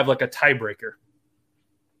 then we will have like a tiebreaker.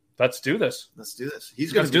 Let's do this. Let's do this.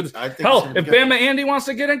 He's going to do this. I think Hell, if Bama Andy wants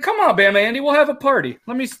to get in, come on, Bama Andy. We'll have a party.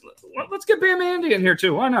 Let's get Bama Andy in here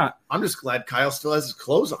too. Why not? I'm just glad Kyle still has his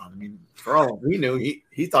clothes on. I mean, for all we knew,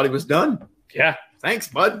 he thought he was done. Yeah. Thanks,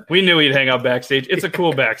 bud. We knew he'd hang out backstage. It's a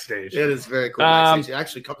cool backstage. It is very cool. Backstage. It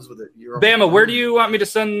actually comes with it. Bama, where do you want me to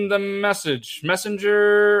send the message?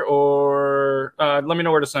 Messenger or let me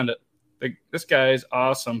know where to send it. This guy's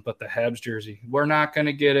awesome, but the Habs jersey. We're not going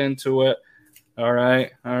to get into it. All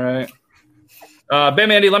right.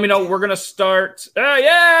 Bam Andy, let me know. We're going to start.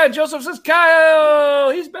 Yeah, Joseph says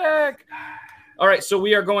Kyle. He's back. All right, so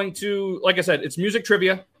we are going to, like I said, it's music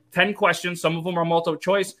trivia. 10 questions. Some of them are multiple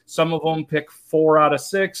choice. Some of them pick 4 out of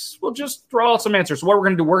 6. We'll just throw out some answers. So what we're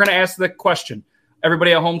going to do, we're going to ask the question.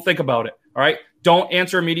 Everybody at home, think about it. All right? Don't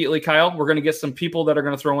answer immediately, Kyle. We're going to get some people that are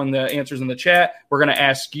going to throw in the answers in the chat. We're going to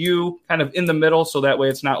ask you kind of in the middle, so that way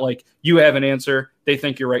it's not like you have an answer, they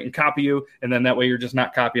think you're right and copy you, and then that way you're just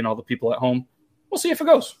not copying all the people at home. We'll see if it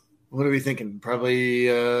goes. What are we thinking? Probably,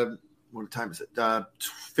 what time is it?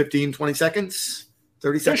 15, 20 seconds?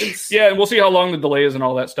 30 seconds? Yeah, and we'll see how long the delay is and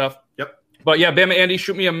all that stuff. Yep. But yeah, Bama Andy,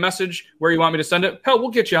 shoot me a message where you want me to send it. Hell, we'll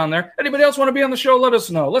get you on there. Anybody else want to be on the show? Let us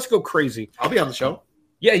know. Let's go crazy. I'll be on the show.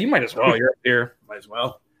 Yeah, you might as well. You're up here. Might as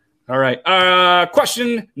well. All right.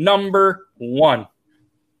 Question number 1.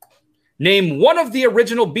 Name one of the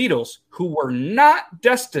original Beatles who were not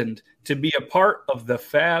destined to be a part of the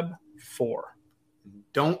Fab Four.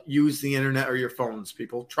 Don't use the internet or your phones,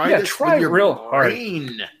 people. Try real brain.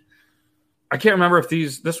 hard. I can't remember if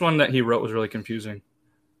this one that he wrote was really confusing.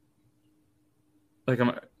 Like, I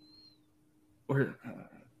don't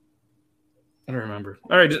remember.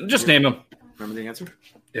 All right, just name them. Remember the answer?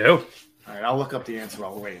 Yeah. All right, I'll look up the answer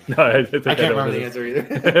while we're waiting. No, I can't remember the answer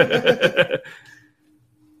either.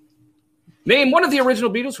 Name one of the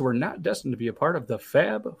original Beatles who were not destined to be a part of the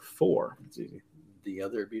Fab Four. It's easy. The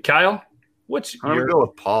other Beatles. Kyle, I'm going to go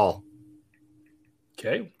with Paul.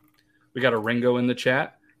 Okay. We got a Ringo in the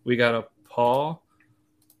chat. We got a Paul.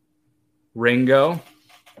 Ringo.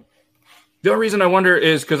 The only reason I wonder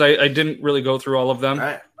is because I didn't really go through all of them. All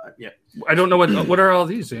right. Yeah. I don't know what are all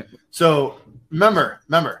these. So remember,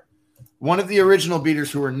 one of the original Beatles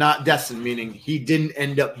who were not destined, meaning he didn't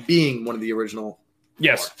end up being one of the original.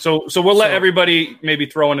 Yes. So we'll let everybody maybe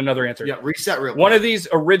throw in another answer. Yeah, reset real quick. One of these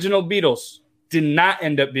original Beatles did not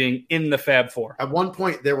end up being in the Fab Four. At one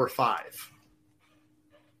point, there were 5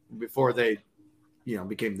 before they,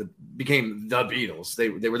 became the Beatles. They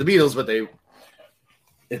were the Beatles, but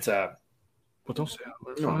it's a. Well, don't say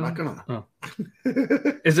that. No, I'm not gonna. Oh.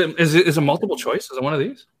 Is it multiple choice? Is it one of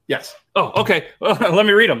these? Yes. Oh, okay. Well, let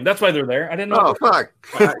me read them. That's why they're there. I didn't know. Oh, fuck.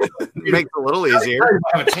 Makes it a little easier.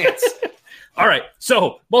 I have a chance. All right.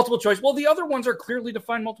 So multiple choice. Well, the other ones are clearly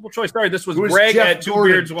defined multiple choice. Sorry, this was Who's Greg Jeff at Two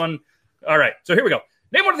Gordon? Beards one. All right. So here we go.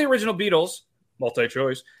 Name one of the original Beatles,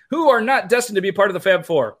 multi-choice, who are not destined to be part of the Fab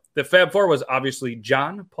Four. The Fab Four was obviously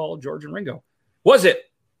John, Paul, George, and Ringo. Was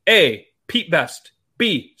it A, Pete Best,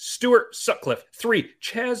 B, Stuart Sutcliffe, 3,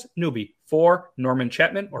 Chaz Newby, 4, Norman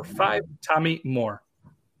Chapman, or 5, Tommy Moore?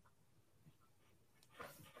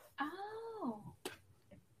 Oh.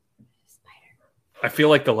 I feel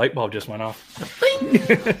like the light bulb just went off.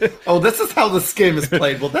 Oh, this is how this game is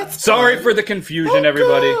played. Well, that's Sorry fine. for the confusion, Oh,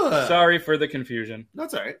 everybody. good. Sorry for the confusion.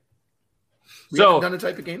 That's all right. We So, haven't done a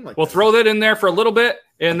type of game like we'll this. throw that in there for a little bit,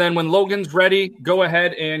 and then when Logan's ready, go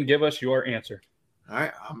ahead and give us your answer. All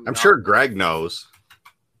right. I'm sure Greg knows.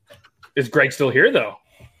 Is Greg still here, though?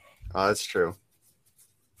 Oh, that's true.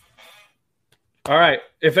 All right.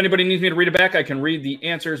 If anybody needs me to read it back, I can read the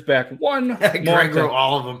answers back one more Greg time. wrote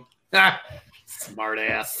all of them. Smart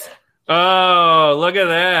ass. Oh, look at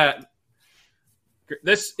that.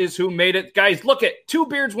 This is who made it. Guys, look at Two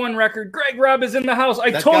Beards, One Record. Greg Robb is in the house.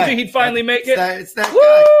 I That told guy. you he'd finally make it. It's that Woo,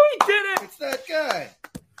 guy. he did it. It's that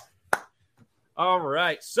guy. All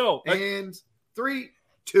right. So, And 3,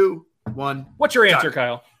 2, 1. what's your answer, Done.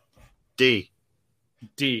 Kyle? D.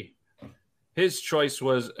 D. His choice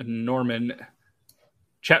was Norman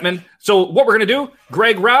Chapman. So what we're going to do,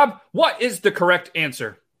 Greg Robb, what is the correct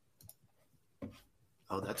answer?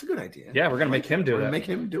 Oh, that's a good idea. Yeah, we're going to make him do We're that. gonna make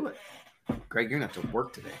him do it. Greg, you're going to have to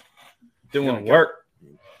work today. Doing go. work.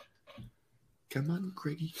 Come on,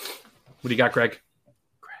 Greggy. What do you got, Greg?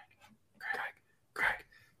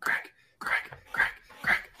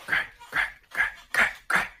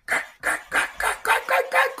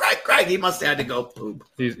 Greg, he must have had to go poop.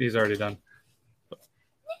 He's already done.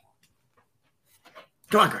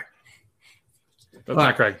 Come on, Greg. That's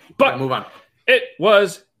not Craig. But move on. it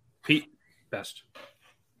was Pete Best.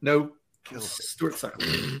 No. Stuart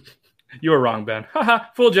Sutcliffe. You were wrong, Ben. Haha,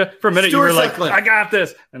 fooled you. For a minute, Stuart you were like, Sutcliffe. I got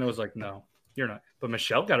this. And it was like, no, you're not. But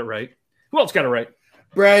Michelle got it right. Who else got it right?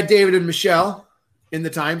 Brad, David, and Michelle in the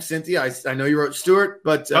time. Cynthia, I know you wrote Stuart,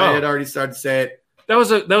 but I had already started to say it. That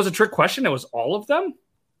was a trick question. It was all of them?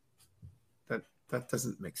 That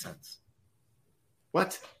doesn't make sense.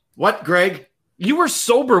 What? What, Greg? You were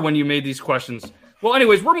sober when you made these questions. Well,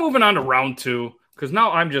 anyways, we're moving on to round 2 because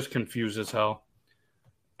now I'm just confused as hell.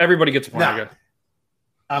 Everybody gets a point. Nah.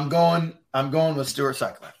 I'm going with Stuart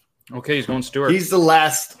Sutcliffe. Okay, he's going Stuart. He's the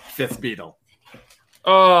last fifth Beatle.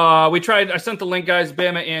 We tried. I sent the link, guys.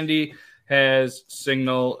 Bama Andy has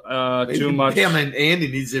signal too much. Bama and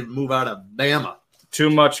Andy needs to move out of Bama. Too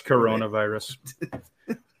much coronavirus.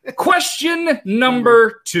 Question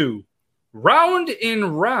number 2. Round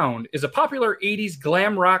in Round is a popular 80s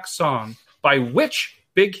glam rock song by which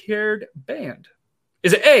big-haired band?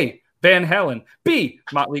 Is it A, Van Halen, B,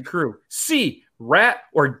 Motley Crue, C, Rat,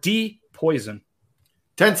 or D, Poison?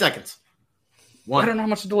 10 seconds. 1. I don't know how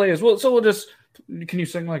much the delay is. Well, so we'll just. Can you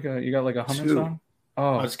sing you got like a humming 2. song?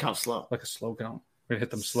 Oh, I'll just count slow. like a slow count. We're gonna hit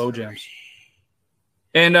them slow jams.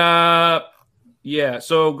 And yeah.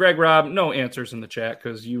 So Greg, Rob, no answers in the chat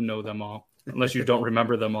because you know them all, unless you don't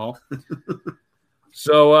remember them all.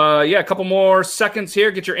 So yeah, a couple more seconds here.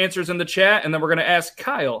 Get your answers in the chat, and then we're gonna ask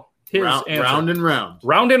Kyle his answer. Round and Round.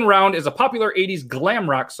 Round and Round is a popular 80s glam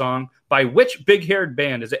rock song by which big-haired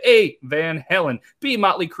band? Is it A, Van Halen, B,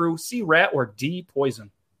 Motley Crue, C, Rat, or D,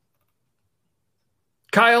 Poison?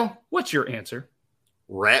 Kyle, what's your answer?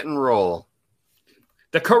 Rat and Roll.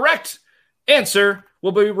 The correct answer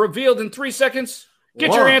will be revealed in 3 seconds. Get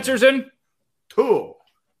 1, your answers in. 2,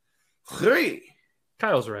 3.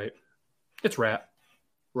 Kyle's right. It's Rat.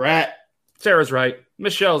 Rat. Sarah's right.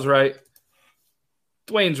 Michelle's right.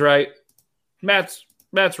 Dwayne's right. Matt's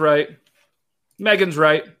right. Megan's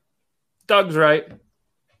right. Doug's right.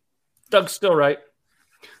 Doug's still right.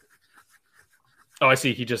 Oh, I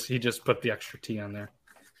see. He just put the extra T on there.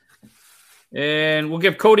 And we'll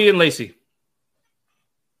give Cody and Lacey.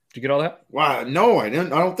 Did you get all that? Wow, no, I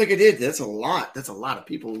didn't. I don't think I did. That's a lot. That's a lot of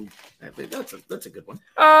people. That's a good one.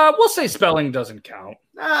 We'll say spelling doesn't count.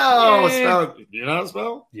 No, Yeah. Spell. You know how to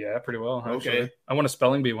spell? Yeah, pretty well. Actually. Okay. I won a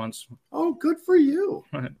spelling bee once. Oh, good for you.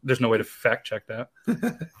 There's no way to fact check that.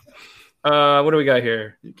 What do we got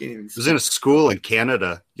here? You can't even. It was in a school in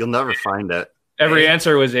Canada. You'll never find it. Every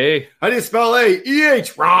answer was A. I didn't spell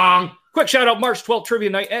A-E-H. Wrong. Quick shout out, March 12th trivia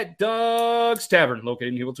night at Doug's Tavern, located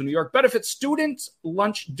in Hamilton, New York. Benefits students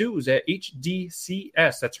lunch dues at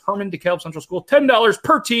HDCS. That's Herman DeKalb Central School. $10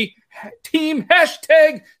 per team.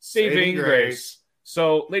 Hashtag saving grace.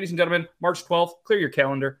 So, ladies and gentlemen, March 12th, clear your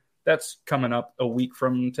calendar. That's coming up a week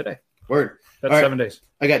from today. Word. That's All right. 7 days.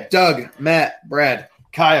 I got Doug, Matt, Brad,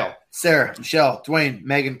 Kyle, Sarah, Michelle, Dwayne,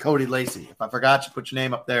 Megan, Cody, Lacey. If I forgot, you put your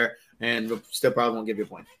name up there, and we'll still probably won't give you a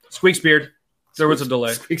point. Squeaks Beard. There was a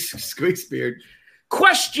delay. Squeaks Beard.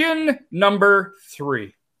 Question number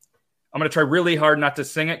 3. I'm going to try really hard not to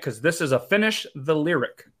sing it because this is a finish the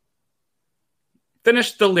lyric.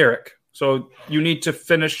 Finish the lyric. So you need to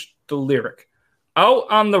finish the lyric. Out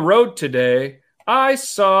on the road today, I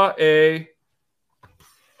saw a ...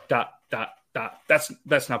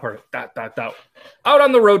 That's not part of it. ... Out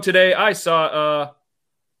on the road today, I saw a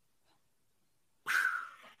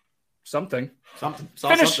something.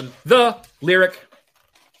 Finish Something. the lyric.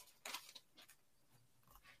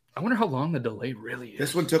 I wonder how long the delay really is.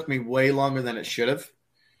 This one took me way longer than it should have.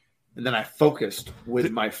 And then I focused with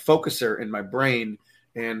my focuser in my brain,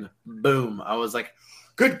 and boom, I was like,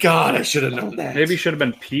 good God, I should have known that. Maybe you should have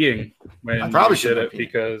been peeing when I probably you should did have it been peeing.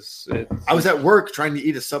 because I was at work trying to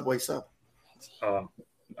eat a Subway sub. I'm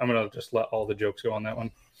going to just let all the jokes go on that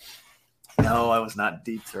one. No, I was not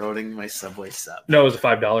deep-throating my Subway sub. No, it was a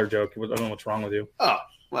 $5 joke. I don't know what's wrong with you. Oh,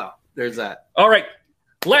 well, there's that. All right.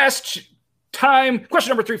 Last time.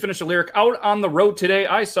 Question number 3, finish the lyric. Out on the road today,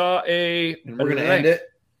 I saw a... And we're going to end it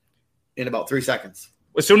in about 3 seconds.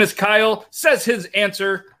 As soon as Kyle says his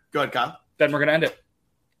answer, Go ahead, Kyle. then we're going to end it.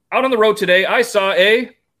 Out on the road today, I saw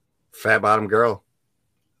a... Fat bottom girl.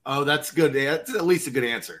 Oh, that's good. That's at least a good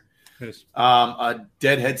answer. Yes. A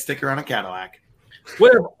deadhead sticker on a Cadillac.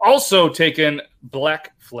 Would have also taken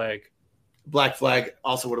Black Flag. Black Flag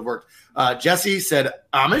also would have worked. Jesse said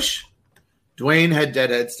Amish. Dwayne had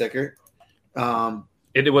deadhead sticker.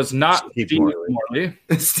 It was not Steve Steve Morley. Morley.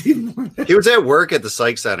 Steve Moore. He was at work at the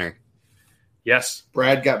psych center. Yes.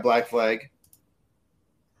 Brad got Black Flag.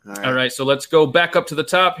 All right, so let's go back up to the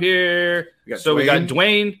top here. We got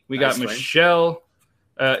Dwayne. We got Nice, Dwayne. Michelle.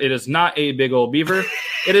 It is not a big old beaver.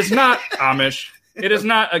 It is not Amish. It is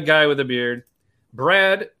not a guy with a beard.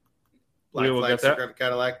 Brad. Black We will Flag get that. Suburban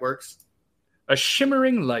Cadillac works. A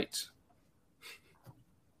shimmering light.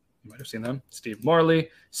 You might have seen them. Steve Morley.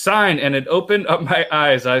 Sign, and it opened up my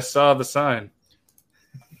eyes. I saw the sign.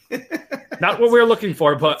 Not what we were looking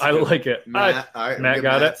for, but I like it. Matt, all right, Matt we'll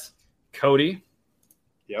got give it. Cody.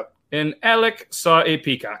 Yep. And Alec saw a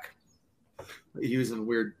peacock. He was in a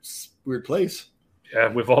weird place. Yeah,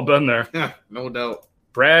 we've all been there. Yeah, no doubt.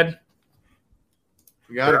 Brad.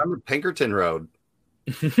 We got They're it. on the Pinkerton Road.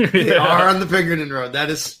 They are on the Pinkerton Road. That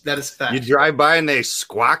is fact. You drive by and they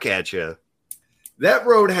squawk at you. That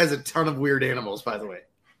road has a ton of weird animals, by the way.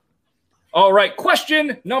 All right,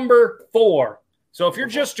 question number 4. So if you're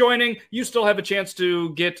just joining, you still have a chance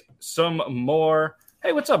to get some more.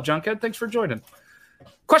 Hey, what's up, Junkhead? Thanks for joining.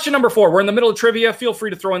 Question number 4. We're in the middle of trivia. Feel free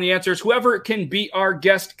to throw in the answers. Whoever can beat our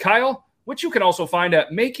guest, Kyle, which you can also find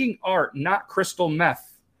at Making Art, Not Crystal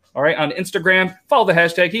Meth. All right, on Instagram, follow the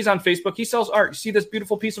hashtag. He's on Facebook. He sells art. You see this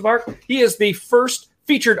beautiful piece of art? He is the first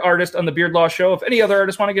featured artist on the Beard Law Show. If any other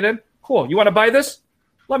artists want to get in, cool. You want to buy this?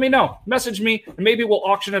 Let me know. Message me, and maybe we'll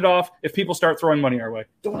auction it off if people start throwing money our way.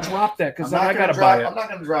 Don't drop that, because I got to buy it. I'm not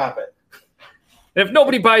going to drop it. And if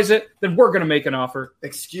nobody buys it, then we're going to make an offer.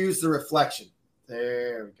 Excuse the reflection.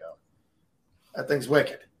 There we go. That thing's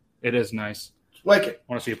wicked. It is nice. Wicked. I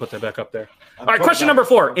want to see you put that back up there. All right, question number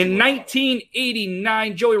 4. In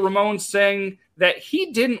 1989, Joey Ramone sang that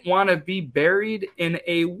he didn't want to be buried in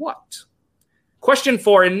a what? Question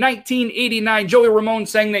 4. In 1989, Joey Ramone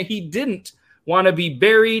sang that he didn't want to be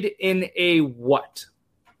buried in a what?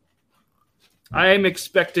 I am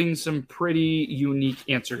expecting some pretty unique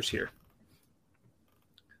answers here.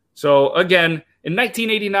 So, again, in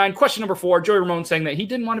 1989, question number 4, Joey Ramone saying that he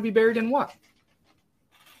didn't want to be buried in what?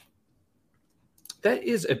 That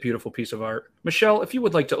is a beautiful piece of art. Michelle, if you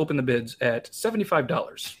would like to open the bids at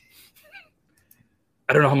 $75.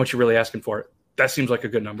 I don't know how much you're really asking for it. That seems like a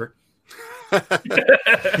good number.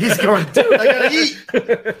 He's going, dude, I got to eat.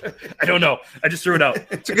 I don't know. I just threw it out.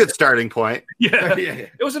 It's a good starting point. Yeah. Yeah.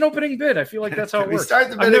 It was an opening bid. I feel like that's how it We works. start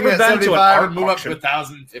the I've bidding never at been to an 75 art and move up to auction.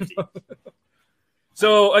 1,050.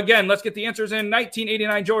 So, again, let's get the answers in.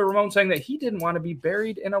 1989, Joey Ramone saying that he didn't want to be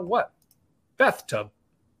buried in a what? Bathtub.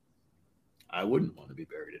 I wouldn't want to be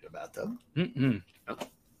buried in a bathtub. Mm-mm. No.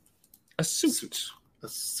 A suit. A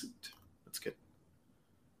suit. That's good.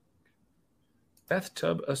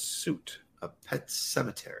 Bathtub, a suit. A pet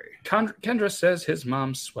cemetery. Kendra says his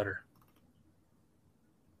mom's sweater.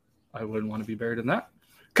 I wouldn't want to be buried in that.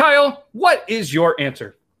 Kyle, what is your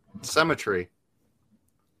answer? Cemetery.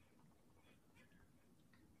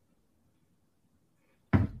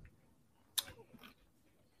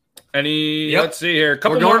 Yep. Let's see here.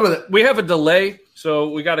 Couple We're going more. with it. We have a delay, so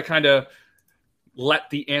we got to kind of let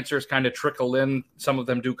the answers kind of trickle in. Some of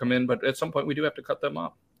them do come in, but at some point we do have to cut them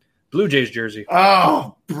off. Blue Jays jersey.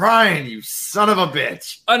 Oh, Brian, you son of a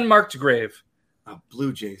bitch. Unmarked grave. A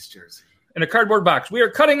Blue Jays jersey. In a cardboard box. We are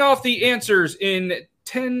cutting off the answers in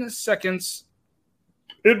 10 seconds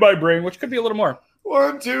in my brain, which could be a little more.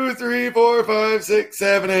 1, 2, 3, 4, 5, 6,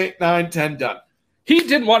 7, 8, 9, 10. Done. He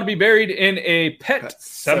didn't want to be buried in a pet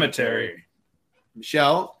cemetery.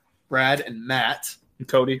 Michelle, Brad, and Matt, And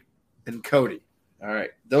Cody. and Cody. All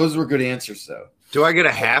right. Those were good answers, though. Do I get a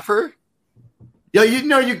halfer? Yeah, you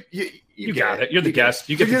know, you got get it. You're the guest.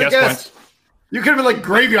 You get You're the guest points. You could have been like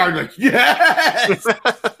graveyard, like, yes. You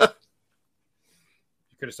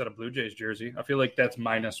could have said a Blue Jays jersey. I feel like that's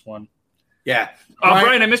 -1. Yeah.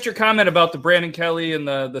 Brian, I missed your comment about the Brandon Kelly and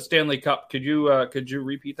the Stanley Cup. Could you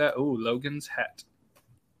repeat that? Oh, Logan's hat.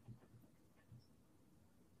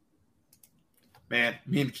 Man,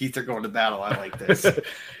 me and Keith are going to battle. I like this.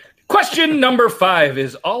 Question number 5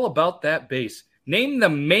 is all about that bass. Name the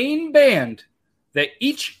main band that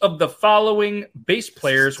each of the following bass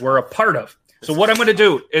players were a part of. So what I'm going to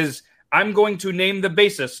do is I'm going to name the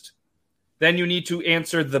bassist. Then you need to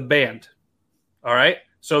answer the band. All right?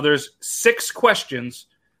 So there's 6 questions.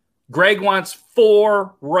 Greg wants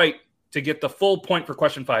 4 right to get the full point for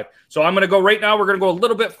question 5. So I'm going to go right now. We're going to go a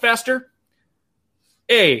little bit faster.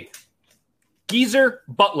 A, Geezer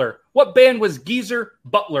Butler. What band was Geezer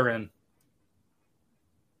Butler in?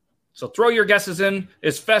 So throw your guesses in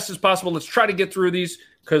as fast as possible. Let's try to get through these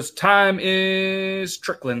because time is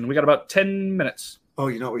trickling. We got about 10 minutes. Oh,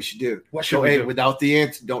 you know what we should do? What should Go we A do? without the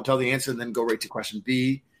answer. Don't tell the answer, and then go right to question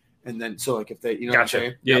B. And then, so like if they, you know Gotcha. what I'm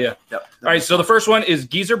saying? Yeah, Yep. All right, so the first one is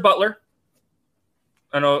Geezer Butler.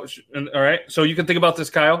 I know. All right, so you can think about this,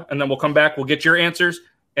 Kyle, and then we'll come back. We'll get your answers.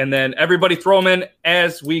 And then everybody throw them in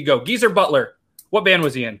as we go. Geezer Butler, what band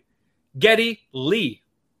was he in? Geddy Lee,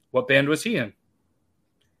 what band was he in?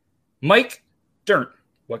 Mike Dirnt,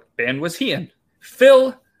 what band was he in?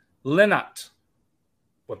 Phil Lynott,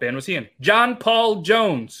 what band was he in? John Paul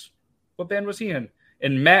Jones, what band was he in?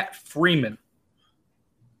 And Matt Freeman.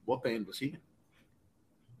 What band was he in?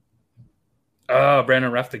 Oh,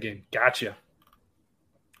 Brandon ref the game. Gotcha.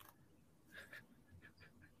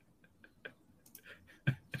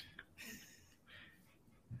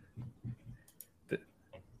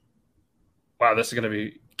 Wow, this is going to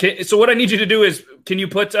be... So what I need you to do is, can you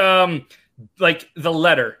put like the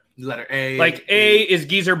letter? Letter A. Like A is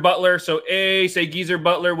Geezer Butler. So A, say Geezer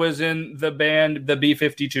Butler was in the band, the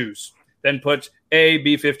B-52s. Then put A,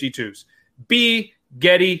 B-52s. B,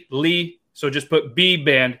 Geddy Lee. So just put B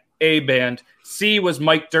band, A band. C was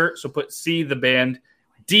Mike Dirnt. So put C, the band.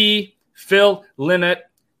 D, Phil Lynott,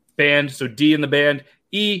 band. So D in the band.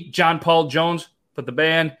 E, John Paul Jones, put the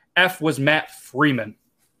band. F was Matt Freeman.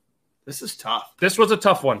 This is tough. This was a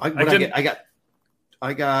tough one. I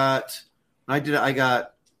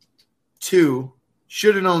got 2.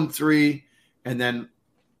 Should have known 3, and then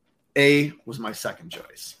A was my second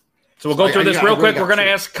choice. So we'll go through this real quick. We're going to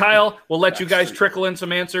ask Kyle. We'll let you guys trickle in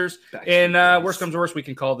some answers. And worst comes to worst, we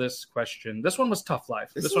can call this question. This one was tough live.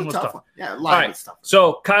 This one was tough. One. Yeah, live was tough.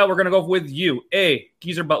 So Kyle, we're going to go with you. A,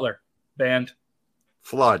 Geezer Butler, band.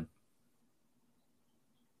 Flood.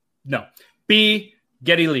 No. B,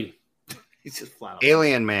 Geddy Lee. He's just flat out.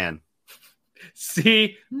 Alien Man.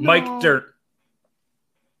 C, Mike Dirnt.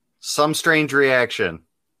 Some Strange Reaction.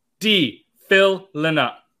 D, Phil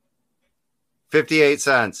Lynott. 58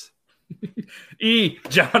 Cents. E,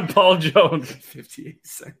 John Paul Jones. 58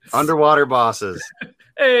 cents. Underwater Bosses.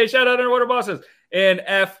 Hey, shout out Underwater Bosses. And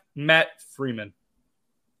F, Matt Freeman.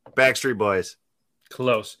 Backstreet Boys.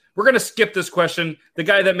 Close. We're going to skip this question. The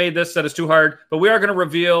guy that made this said it's too hard, but we are going to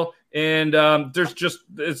reveal. And there's just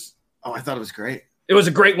it's. Oh, I thought it was great. It was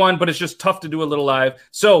a great one, but it's just tough to do a little live.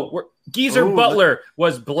 So Geezer Butler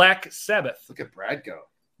was Black Sabbath. Look at Brad go.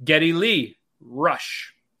 Geddy Lee,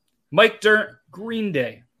 Rush. Mike Dirnt, Green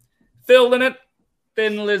Day. Phil Lynott,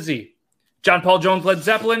 Thin Lizzy. John Paul Jones, Led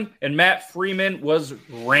Zeppelin. And Matt Freeman was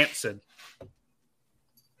Rancid.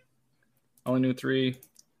 Only knew 3.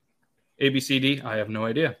 A, B, C, D. I have no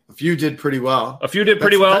idea. A few did pretty well.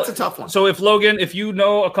 That's a tough one. So if Logan, if you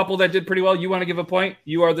know a couple that did pretty well, you want to give a point,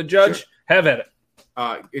 you are the judge. Sure. Have at it.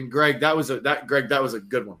 And Greg, that was a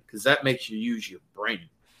good one because that makes you use your brain,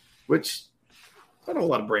 which not a whole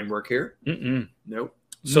lot of brain work here. Nope.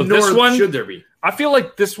 So this one, should there be? I feel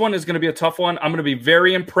like this one is going to be a tough one. I'm going to be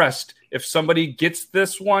very impressed if somebody gets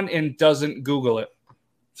this one and doesn't Google it.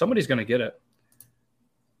 Somebody's going to get it.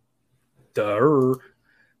 Duh.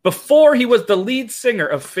 Before he was the lead singer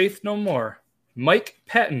of Faith No More, Mike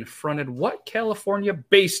Patton fronted what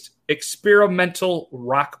California-based experimental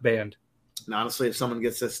rock band? And honestly, if someone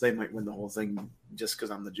gets this, they might win the whole thing just because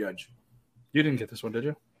I'm the judge. You didn't get this one, did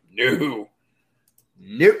you? No.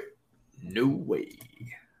 Nope. No way.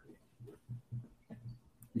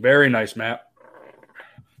 Very nice, Matt.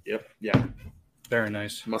 Yep. Yeah. Very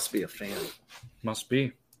nice. Must be a fan. Must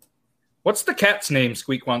be. What's the cat's name?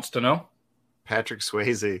 Squeak wants to know. Patrick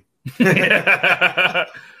Swayze.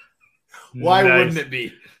 Why wouldn't it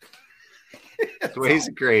be?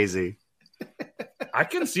 Swayze crazy. I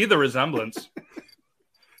can see the resemblance.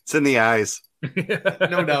 It's in the eyes.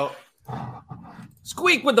 No doubt.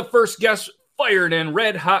 Squeak with the first guess fired in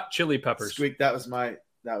Red Hot Chili Peppers. Squeak, that was my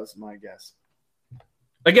guess.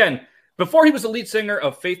 Again, before he was the lead singer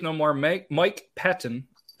of Faith No More, Mike Patton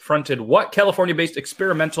fronted what California-based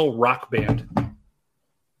experimental rock band?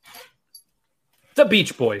 The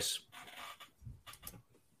Beach Boys.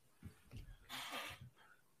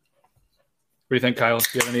 What do you think, Kyle?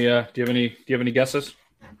 Do you have any guesses?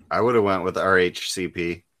 I would have went with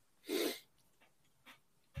RHCP.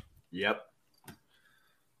 Yep.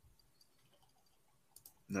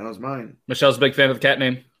 That was mine. Michelle's a big fan of the cat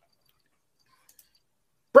name.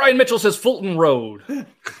 Brian Mitchell says Fulton Road.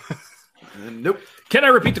 Nope. Can I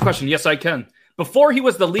repeat the question? Yes, I can. Before he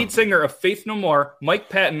was the lead singer of Faith No More, Mike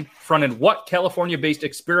Patton fronted what California-based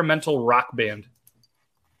experimental rock band?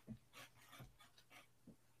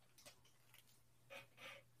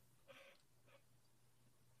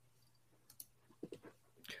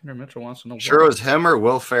 Kendra Mitchell wants to know. Sure, it was him or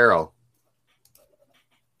Will Ferrell.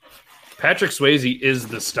 Patrick Swayze is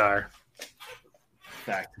the star.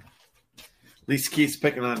 Fact. At least Keith's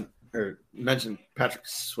picking on or mentioned Patrick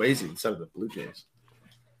Swayze instead of the Blue Jays.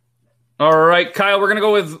 All right, Kyle, we're going to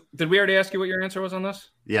go with... Did we already ask you what your answer was on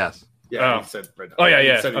this? Yes. Yeah, he said Red Hot. Oh,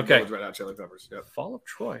 yeah. He said okay. Red Hot Chili Peppers. Yep. Fall of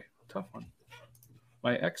Troy. Tough one.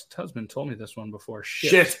 My ex-husband told me this one before.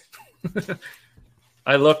 Shit.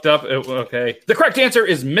 I looked up. Okay. The correct answer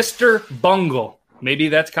is Mr. Bungle. Maybe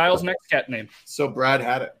that's Kyle's next cat name. So Brad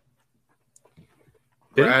had it.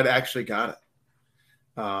 Did he? Brad actually got it.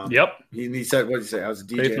 Yep. He said, what did he say? I was a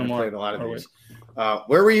DJ Faith and no I more. played a lot of Oh, these.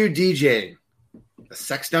 Where were you DJing? A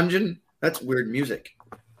sex dungeon? That's weird music.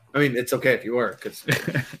 I mean, it's okay if you were, because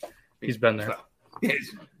He's been there.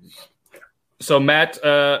 So Matt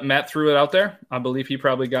threw it out there. I believe he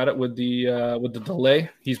probably got it with the delay.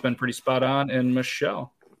 He's been pretty spot on. And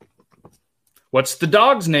Michelle, what's the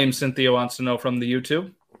dog's name? Cynthia wants to know from the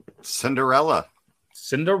YouTube. Cinderella.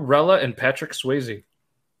 Cinderella and Patrick Swayze.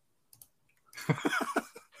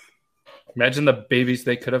 Imagine the babies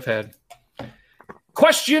they could have had.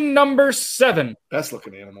 Question number 7. Best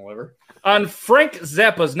looking animal ever. On Frank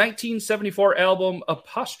Zappa's 1974 album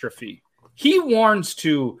Apostrophe, he warns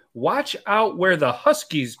to watch out where the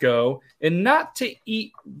Huskies go and not to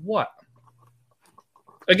eat what?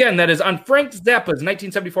 Again, that is on Frank Zappa's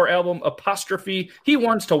 1974 album Apostrophe. He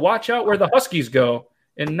warns to watch out where the Huskies go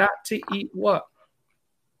and not to eat what?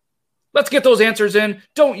 Let's get those answers in.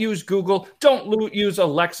 Don't use Google. Don't use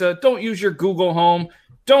Alexa. Don't use your Google Home.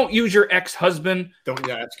 Don't use your ex-husband. Don't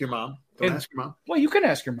ask your mom. Don't ask your mom. Well, you can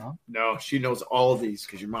ask your mom. No, she knows all of these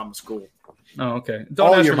because your mom was cool. Oh, okay. Don't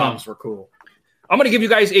All ask your your mom. moms were cool. I'm going to give you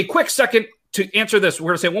guys a quick second to answer this. We're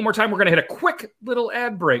going to say it one more time. We're going to hit a quick little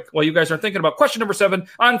ad break while you guys are thinking about question number 7.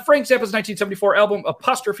 On Frank Zappa's 1974 album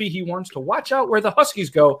Apostrophe, he warns to watch out where the Huskies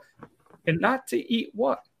go and not to eat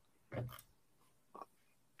what?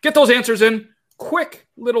 Get those answers in. Quick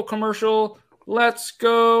little commercial. Let's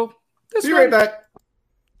go. Be right back.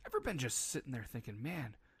 Ever been just sitting there thinking,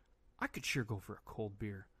 man, I could sure go for a cold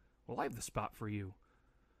beer? Well, I have the spot for you.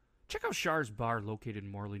 Check out Char's Bar located in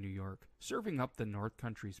Morley, New York, serving up the North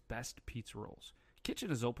Country's best pizza rolls.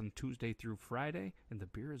 Kitchen is open Tuesday through Friday, and the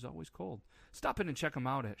beer is always cold. Stop in and check them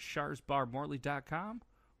out at charsbarmorley.com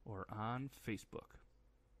or on Facebook.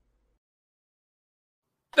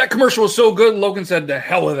 That commercial was so good, Logan said, the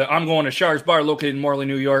hell with it. I'm going to Char's Bar located in Morley,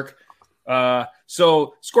 New York.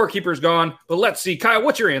 So scorekeeper's gone, but let's see. Kyle,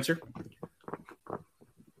 what's your answer?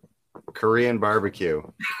 Korean barbecue.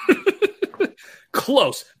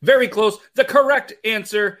 Close. Very close. The correct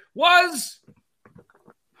answer was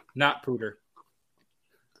not Pooter.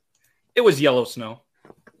 It was Yellow Snow.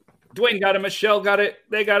 Dwayne got it. Michelle got it.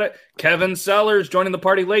 They got it. Kevin Sellers joining the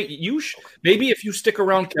party late. Maybe if you stick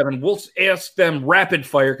around, Kevin, we'll ask them rapid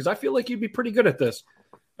fire because I feel like you'd be pretty good at this.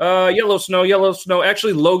 Yellow Snow.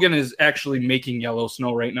 Actually, Logan is actually making Yellow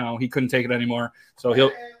Snow right now. He couldn't take it anymore, so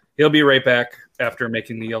he'll be right back after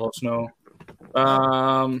making the Yellow Snow.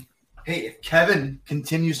 Hey, if Kevin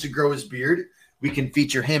continues to grow his beard, we can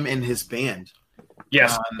feature him in his band.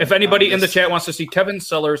 Yes. If anybody in the chat wants to see Kevin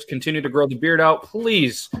Sellers continue to grow the beard out,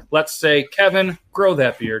 please let's say, Kevin, grow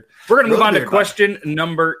that beard. We're going to move on to question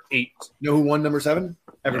number 8. Know who won number 7?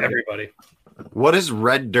 Everybody. What is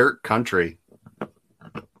red dirt country?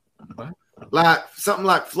 Like something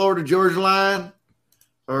like Florida Georgia Line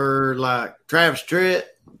or like Travis Tritt.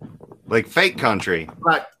 Like fake country.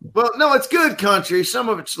 No, it's good country. Some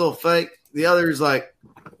of it's a little fake. The other is like,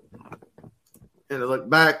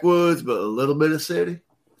 backwoods, but a little bit of city.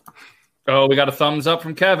 Oh, we got a thumbs up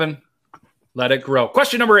from Kevin. Let it grow.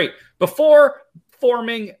 Question number 8. Before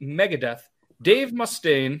forming Megadeth, Dave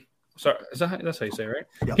Mustaine, that's how you say it, right?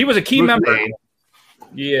 Yep. He was a key member.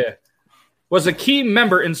 Yeah. Was a key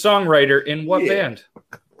member and songwriter in what band?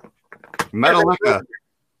 Metallica.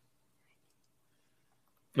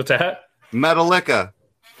 What's that? Metallica.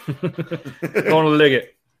 Don't lick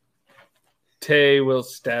it. Tay will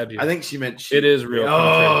stab you. I think she meant it is real.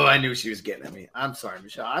 Oh, I knew she was getting at me. I'm sorry,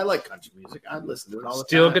 Michelle. I like country music. I listen to it all the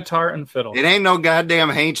Steel time. guitar and fiddle. It ain't no goddamn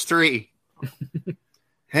H3.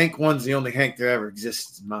 Hank 1's the only Hank there ever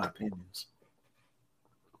exists, in my opinions.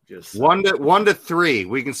 Just 1 to 3.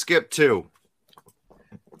 We can skip 2.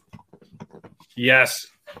 Yes.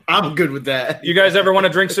 I'm good with that. You guys ever want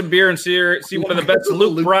to drink some beer and see one of the best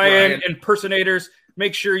Luke Bryan impersonators?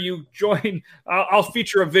 Make sure you join. I'll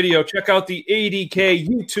feature a video. Check out the ADK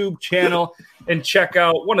YouTube channel and check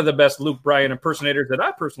out one of the best Luke Bryan impersonators that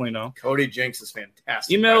I personally know. Cody Jinks is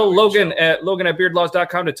fantastic. Email Logan at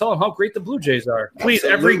logan@beardlaws.com to tell him how great the Blue Jays are. Please,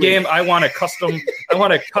 every game I want a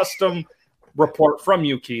custom report from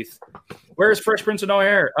you, Keith. Where's Fresh Prince of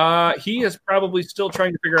O'Hare? He is probably still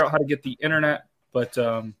trying to figure out how to get the internet, but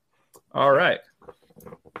all right.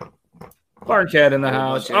 Barn Cat in the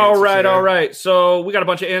house. All right. So we got a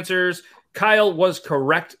bunch of answers. Kyle was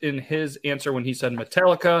correct in his answer when he said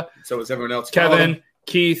Metallica. So was everyone else. Kevin,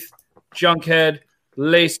 Keith, Junkhead,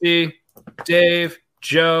 Lacey, Dave,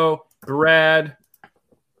 Joe, Brad,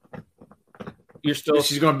 You're still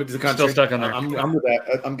She's going to the country. still stuck on there. I'm with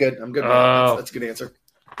that. I'm good. I'm good. Oh. That's a good answer.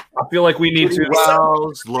 I feel like we need to.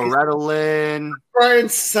 Wells, Loretta Lynn. Brian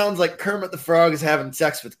sounds like Kermit the Frog is having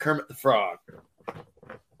sex with Kermit the Frog.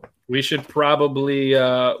 We should probably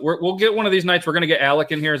we'll get one of these nights. We're going to get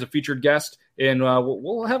Alec in here as a featured guest, and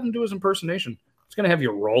we'll have him do his impersonation. It's going to have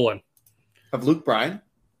you rolling. Of Luke Bryan?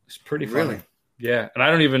 It's pretty funny. Really? Yeah, and I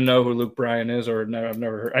don't even know who Luke Bryan is, or no, I've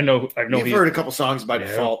never heard. I know You've heard a couple songs by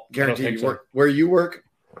default. Guarantee you work where you work.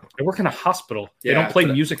 I work in a hospital. Yeah, they don't play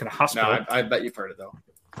but- music in a hospital. No, I bet you've heard it though.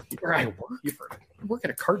 Where I work, you've heard it. I work at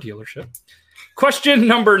a car dealership. Question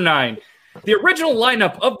number 9. The original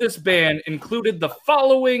lineup of this band included the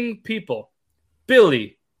following people: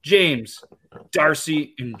 Billy, James,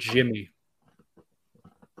 Darcy, and Jimmy.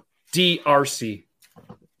 DRC.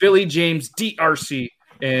 Billy, James, DRC,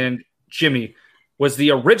 and Jimmy was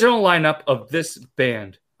the original lineup of this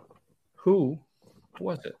band. Who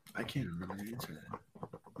was it? I can't remember the answer to that.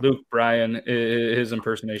 Luke Bryan. His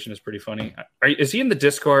impersonation is pretty funny. Is he in the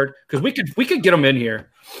Discord? Because we could get him in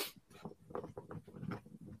here.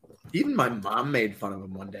 Even my mom made fun of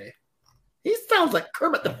him one day. He sounds like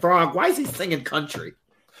Kermit the Frog. Why is he singing country?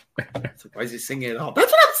 It's like, why is he singing it all?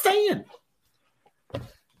 That's what I'm saying.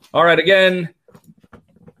 All right, again.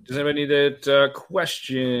 Does anybody need that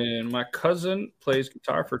question? My cousin plays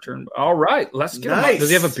guitar for turn. All right, let's get him on. Nice. Does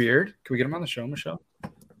he have a beard? Can we get him on the show, Michelle?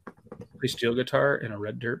 Play steel guitar in a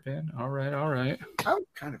Red Dirt band. All right. I'm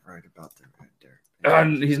kind of right about the Red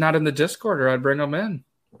Dirt. He's not in the Discord, or I'd bring him in.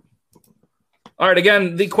 All right,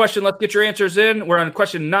 again, the question. Let's get your answers in. We're on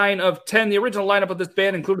question 9 of 10. The original lineup of this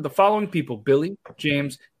band included the following people: Billy,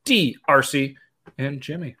 James, DRC, and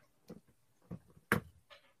Jimmy.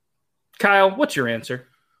 Kyle, what's your answer?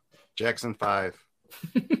 Jackson 5.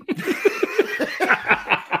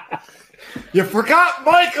 You forgot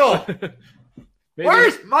Michael.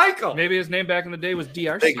 Where's Michael? Maybe his name back in the day was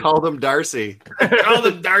DRC. They called him Darcy. They called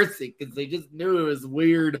him Darcy because they just knew it was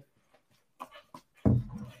weird.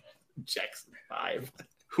 Jackson 5.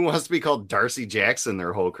 Who wants to be called Darcy Jackson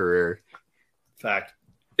their whole career? Fact.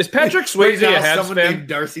 Is Patrick Swayze a Habs someone fan? named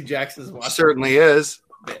Darcy Jackson is watching. Certainly is.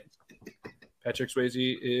 Patrick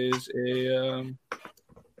Swayze is a.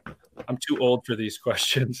 I'm too old for these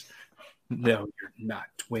questions. No, you're not,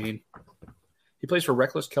 Dwayne. He plays for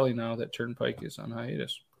Reckless Kelly now that Turnpike is on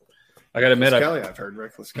hiatus. I got to admit, Kelly, I've heard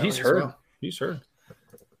Reckless Kelly. he's as heard. well. He's heard.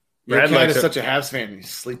 Your Brad cat likes is it. such a Habs fan. He's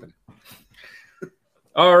sleeping.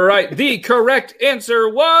 All right. The correct answer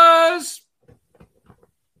was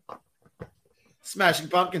Smashing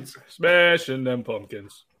Pumpkins. Smashing Them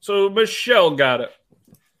Pumpkins. So Michelle got it.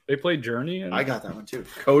 They played Journey. And I got that one too.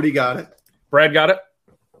 Cody got it. Brad got it.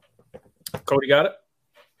 Cody got it.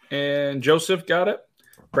 And Joseph got it.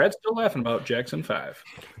 Brad's still laughing about Jackson 5.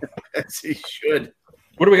 As he should.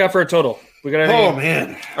 What do we got for a total? We got Oh,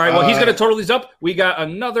 man. All right, well, he's going to total these up. We got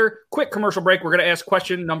another quick commercial break. We're going to ask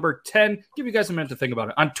question number 10. Give you guys a minute to think about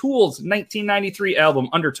it. On Tool's 1993 album,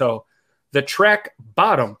 Undertow, the track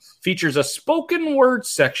Bottom features a spoken word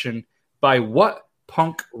section by what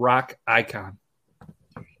punk rock icon?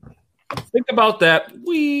 Think about that.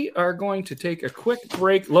 We are going to take a quick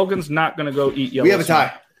break. Logan's not going to go eat yellow. We have a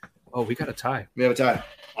tie. Oh, we got a tie. We have a tie.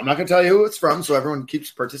 I'm not going to tell you who it's from, so everyone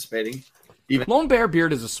keeps participating. Lone Bear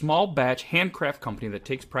Beard is a small batch handcraft company that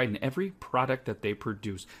takes pride in every product that they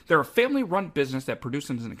produce. They're a family-run business that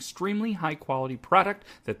produces an extremely high-quality product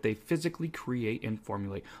that they physically create and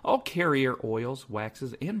formulate. All carrier oils,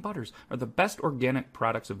 waxes, and butters are the best organic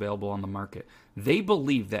products available on the market. They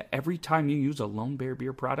believe that every time you use a Lone Bear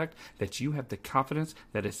Beer product, that you have the confidence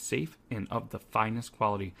that is safe and of the finest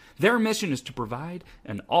quality. Their mission is to provide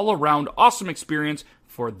an all-around awesome experience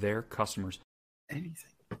for their customers. Anything.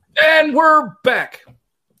 And we're back.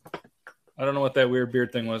 I don't know what that weird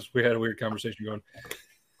beard thing was. We had a weird conversation going.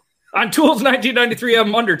 On Tool's 1993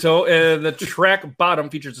 album Undertow, the track Bottom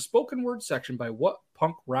features a spoken word section by what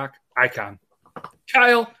punk rock icon?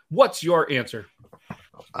 Kyle, what's your answer?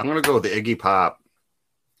 I'm going to go with Iggy Pop.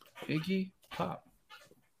 Iggy Pop.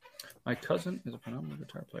 My cousin is a phenomenal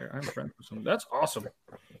guitar player. I'm friends with him. That's awesome.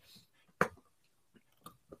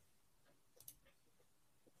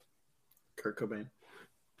 Kurt Cobain.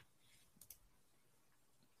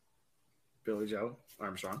 Billy Joe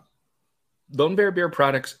Armstrong. Lone Bear Beer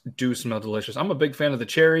products do smell delicious. I'm a big fan of the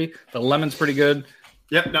cherry. The lemon's pretty good.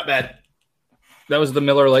 Yep, not bad. That was the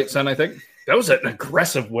Miller Lite Sun, I think. That was an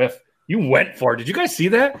aggressive whiff. You went for it. Did you guys see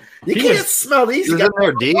that? You can't smell these. He was in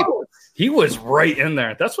there deep. He was right in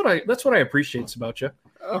there. That's what I appreciate about you.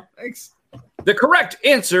 Oh, thanks. The correct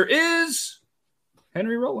answer is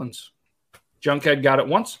Henry Rollins. Junkhead got it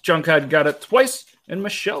once. Junkhead got it twice. And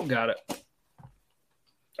Michelle got it.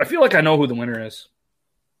 I feel like I know who the winner is.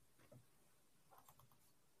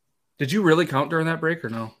 Did you really count during that break or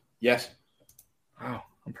no? Yes. Wow,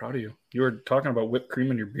 I'm proud of you. You were talking about whipped cream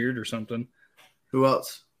in your beard or something. Who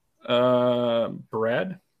else?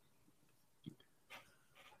 Brad.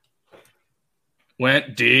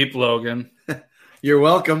 Went deep, Logan. You're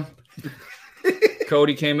welcome.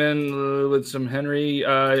 Cody came in with some Henry.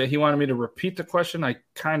 He wanted me to repeat the question. I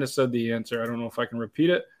kind of said the answer. I don't know if I can repeat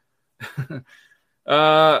it.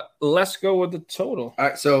 Let's go with the total. All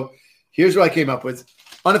right, so here's what I came up with.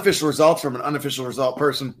 Unofficial results from an unofficial result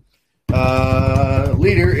person.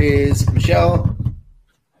 Leader is Michelle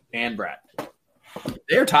and Brad.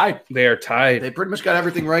 They're tied. They are tied. They pretty much got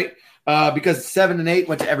everything right because 7 and 8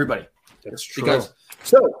 went to everybody. That's true.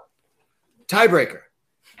 So, tiebreaker.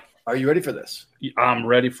 Are you ready for this? I'm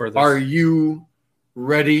ready for this. Are you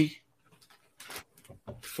ready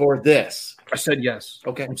for this? I said yes.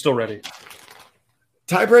 Okay. I'm still ready.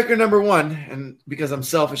 Tiebreaker number 1, and because I'm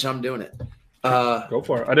selfish, I'm doing it. Go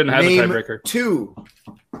for it. I didn't have a Name tiebreaker.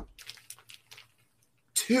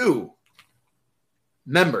 two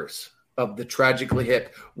members of the Tragically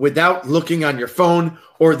Hip without looking on your phone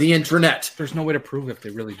or the intranet. There's no way to prove if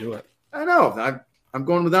they really do it. I know. I'm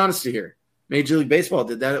going with honesty here. Major League Baseball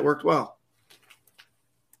did that. It worked well.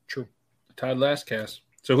 True. Tied last cast.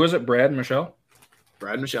 So who is it? Brad and Michelle?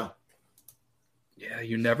 Brad and Michelle. Yeah,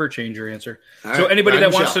 you never change your answer. All So right, anybody Brad that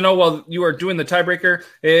and wants to Michelle. know while you are doing the tiebreaker,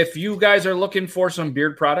 if you guys are looking for some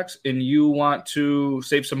beard products and you want to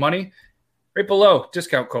save some money, right below,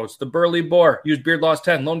 discount codes. The Burly Boar. Use Beard Laws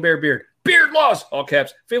 10. Lone Bear Beard. Beard Laws, all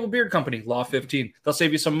caps. Fable Beard Company, Law 15. They'll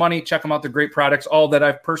save you some money. Check them out. They're great products, all that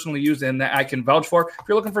I've personally used and that I can vouch for. If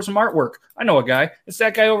you're looking for some artwork, I know a guy. It's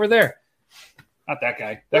that guy over there. Not that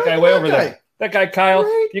guy. That guy way over there. That guy, Kyle.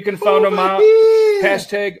 You can find him out.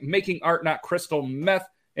 Hashtag making art, not crystal meth.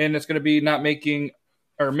 And it's going to be making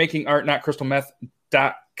art, not crystal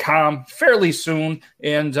meth.com fairly soon.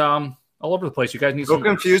 And all over the place. You guys need Don't some.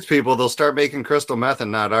 confuse people. They'll start making crystal meth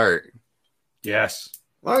and not art. Yes.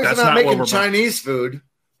 As long as That's they're not not what making we're about. Chinese food,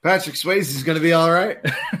 Patrick Swayze is going to be all right.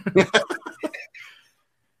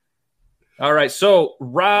 All right. So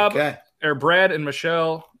Rob Okay. or Brad and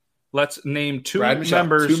Michelle, let's name two Brad and Michelle,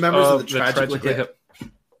 members, two members of of the Tragically Hip.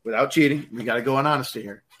 Without cheating, we got to go on honesty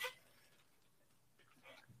here.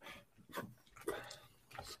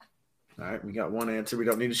 All right, we got one answer. We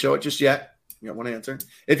don't need to show it just yet. We got one answer.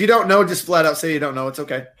 If you don't know, just flat out say you don't know. It's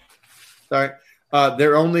okay. All right.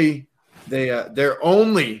 They're only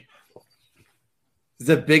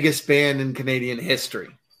the biggest band in Canadian history,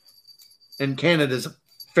 and Canada's a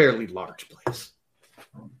fairly large place.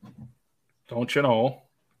 Don't you know?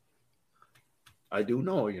 I do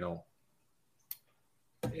know, you know.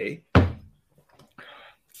 Hey,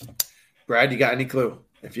 Brad, you got any clue?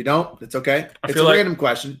 If you don't, it's okay. It's a random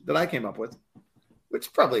question that I came up with,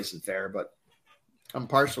 which probably isn't fair, but I'm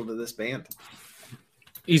partial to this band.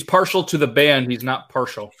 He's partial to the band. He's not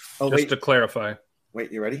partial. Oh, just wait. to clarify.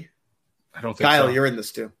 Wait, you ready? I don't think Kyle, so. you're in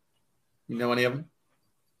this too. You know any of them?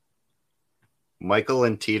 Michael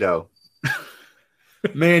and Tito.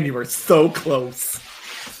 Man, you were so close.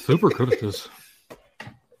 Super good at this.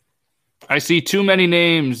 I see too many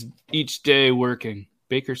names each day working.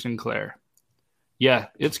 Baker Sinclair. Yeah,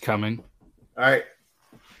 it's coming. All right.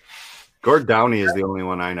 Gord Downey is the only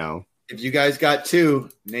one I know. If you guys got two,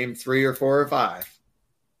 name 3 or 4 or 5.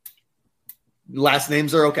 Last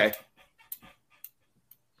names are okay.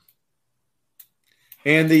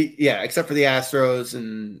 And except for the Astros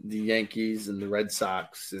and the Yankees and the Red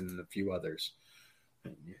Sox and a few others.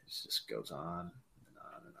 And it just goes on and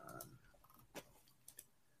on and on.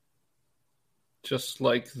 Just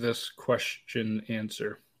like this question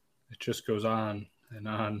answer. It just goes on and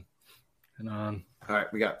on and on. All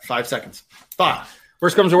right, we got 5 seconds. 5.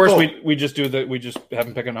 Worst comes to worst, Four. we just have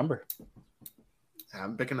him pick a number. Have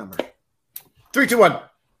them pick a number. 3, 2, 1. All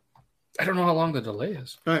I don't know how long the delay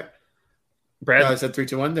is. right. Brad, I said 3,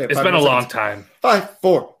 2, 1. it's been a long time. 5,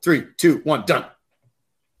 4, 3, 2, 1. Done.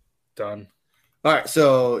 Done. All right,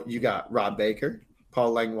 so you got Rob Baker,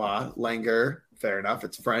 Paul Langlois, Langer. Fair enough.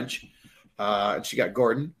 It's French. And she got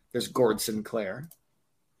Gordon. There's Gord Sinclair.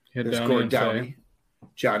 Hit There's Downey Gord and Faye. Downey.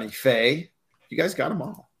 Johnny Faye. You guys got them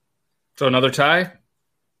all. So another tie.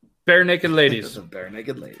 Bare Naked Ladies. The Bare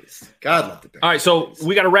Naked Ladies. God love the Bare All right, Naked so Ladies.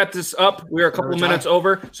 we got to wrap this up. We are a couple of Another minutes tie.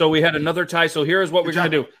 over. So we had another tie. So here's what we're Good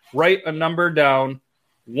going to do. Write a number down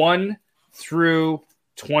 1 through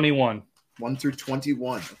 21. 1 through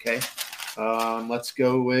 21. Okay. Let's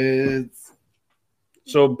go with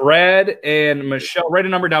So Brad and Michelle, write a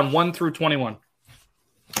number down 1 through 21.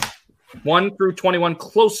 1 through 21,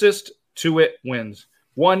 closest to it wins.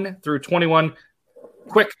 1 through 21.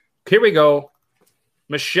 Quick, here we go.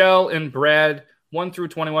 Michelle and Brad, 1 through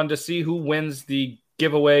 21, to see who wins the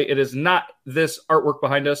giveaway. It is not this artwork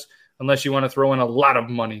behind us, unless you want to throw in a lot of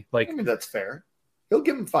money. I mean, that's fair. He'll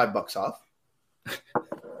give him $5 off.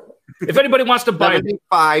 If anybody wants to buy it,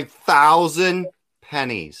 75,000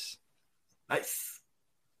 pennies. Nice.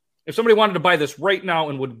 if somebody wanted to buy this right now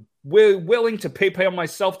and would willing to PayPal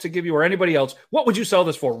myself to give you or anybody else, what would you sell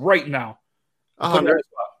this for right now? $100.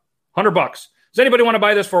 $100. Does anybody want to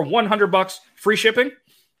buy this for $100? Free shipping?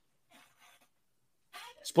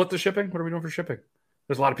 Split the shipping? What are we doing for shipping?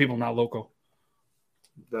 There's a lot of people not local.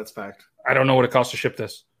 That's fact. I don't know what it costs to ship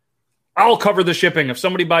this. I'll cover the shipping. If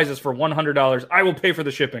somebody buys this for $100, I will pay for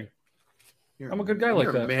the shipping. I'm a good guy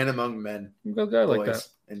like that. Man among men. I'm a good guy like that.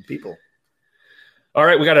 And people. All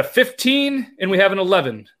right, we got a 15 and we have an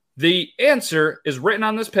 11. The answer is written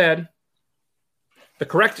on this pad. The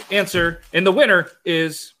correct answer and the winner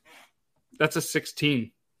is, that's a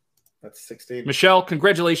 16. That's 16. Michelle,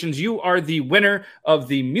 congratulations. You are the winner of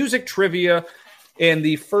the music trivia and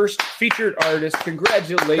the first featured artist.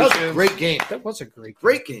 Congratulations. That was a great game. That was a great game.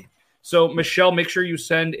 Great game. So, Michelle, make sure you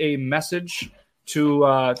send a message to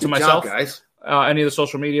Good myself. job, guys. Any of the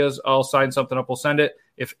social medias, I'll sign something up. We'll send it.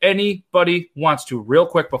 If anybody wants to, real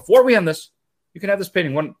quick, before we end this, you can have this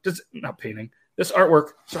painting. This artwork.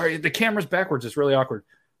 Sorry, the camera's backwards. It's really awkward.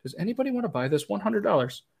 Does anybody want to buy this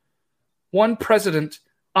 $100? One president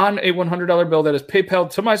on a $100 bill that is PayPal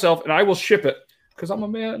to myself, and I will ship it because I'm a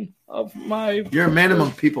man of my... You're a man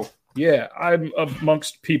among people. Yeah, I'm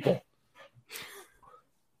amongst people.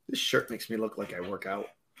 This shirt makes me look like I work out.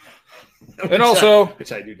 And also...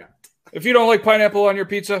 Which I do not. If you don't like pineapple on your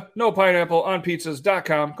pizza, no pineapple on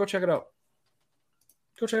pizzas.com. Go check it out.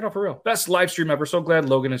 Go check it out for real. Best live stream ever. So glad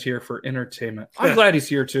Logan is here for entertainment. I'm glad he's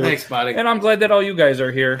here too. Thanks, buddy. And I'm glad that all you guys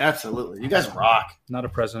are here. Absolutely. You guys rock. Not a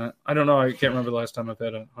president. I don't know. I can't remember the last time I've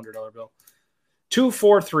had a $100 bill.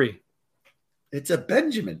 243. It's a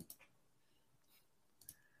Benjamin.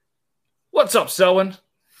 What's up, Selwyn?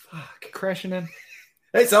 Fuck. Crashing in.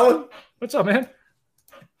 Hey, Selwyn. What's up, man?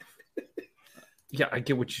 Yeah, I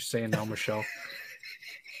get what you're saying now, Michelle.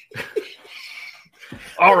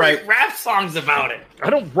 All right. Rap songs about it. I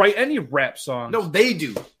don't write any rap songs. No, they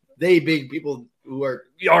do. They big people who are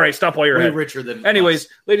All right, stop while you're way ahead. richer than Anyways,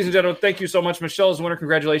 us. ladies and gentlemen, thank you so much. Michelle is the winner.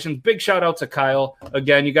 Congratulations. Big shout out to Kyle.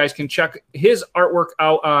 Again, you guys can check his artwork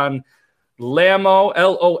out on Lamo,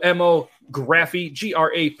 Lomo, Graphy,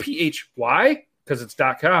 Graphy, because it's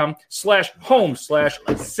 .com,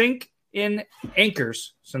 /home/sink in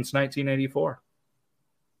anchors since 1984.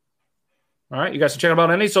 All right, you guys can check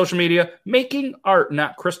out any social media, Making Art,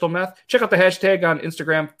 Not Crystal Meth. Check out the hashtag on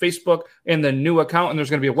Instagram, Facebook, and the new account, and there's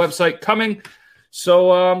going to be a website coming.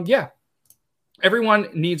 So, yeah, everyone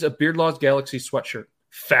needs a Beard Laws Galaxy sweatshirt.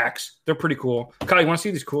 Facts. They're pretty cool. Kyle, you want to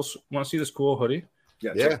see these cool? Want to see this cool hoodie?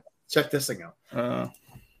 Yeah. Check this thing out.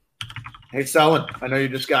 Hey, Selwyn, I know you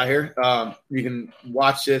just got here. You can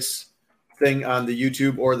watch this thing on the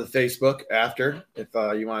YouTube or the Facebook after if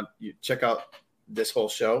you want. You check out this whole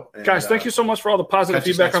show. And, guys, thank you so much for all the positive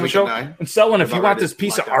feedback on the show. And Selwyn, if you want this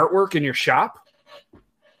piece of artwork in your shop,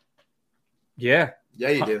 yeah,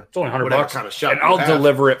 you do. It's only $100 Whatever kind of shop and I'll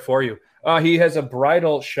deliver it for you. He has a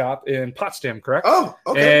bridal shop in Potsdam, correct? Oh,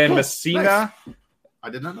 okay. And cool. Messina. Nice. I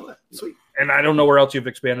did not know that. Sweet. And I don't know where else you've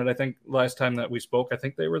expanded. I think last time that we spoke, I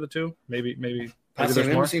think they were the two. Maybe I've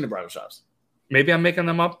there's more. seen the bridal shops. Maybe I'm making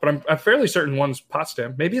them up, but I'm fairly certain one's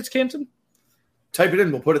Potsdam. Maybe it's Canton. Type it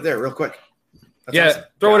in. We'll put it there real quick. That's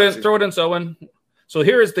awesome. Throw it in, Selwyn. So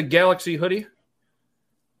here is the Galaxy hoodie.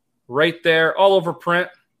 Right there, all over print.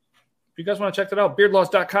 If you guys want to check that out,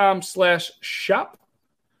 beardlaws.com/shop.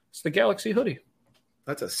 It's the Galaxy hoodie.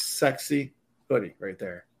 That's a sexy hoodie right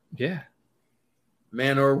there. Yeah.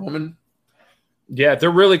 Man or woman. Yeah, they're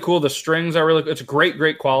really cool. The strings are really, it's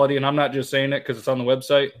great quality. And I'm not just saying it because it's on the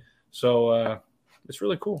website. So it's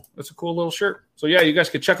really cool. It's a cool little shirt. So yeah, you guys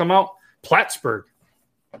can check them out. Plattsburgh.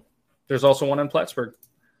 There's also one in Plattsburgh.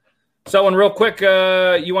 Selwyn, real quick,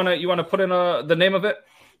 you wanna put in the name of it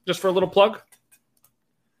just for a little plug?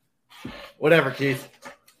 Whatever, Keith.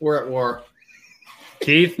 We're at war.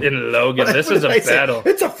 Keith and Logan. This is a battle.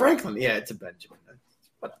 It's a Franklin. Yeah, it's a Benjamin.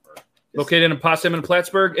 Whatever. Located in Potsdam and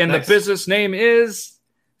Plattsburgh, and nice. The business name is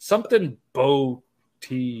something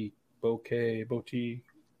Bouquet.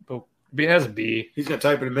 It has a B. He's gonna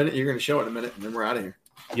type in a minute. You're gonna show it in a minute, and then we're out of here.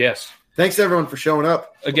 Yes. Thanks everyone for showing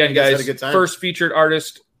up. Again, guys, first featured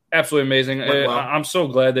artist, absolutely amazing. Well. I'm so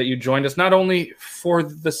glad that you joined us, not only for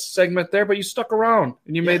the segment there, but you stuck around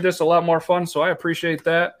and you made this a lot more fun. So I appreciate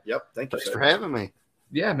that. Yep. Thank you. Thanks for having me.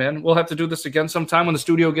 yeah, man, we'll have to do this again sometime when the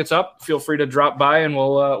studio gets up. Feel free to drop by and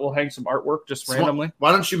we'll hang some artwork just randomly.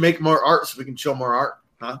 Why don't you make more art so we can show more art?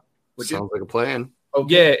 Huh? Sounds like a plan.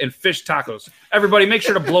 Yeah, and fish tacos. Everybody, make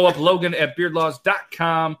sure to blow up Logan at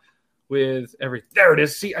beardlaws.com with every. There it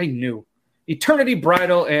is. See, I knew. Eternity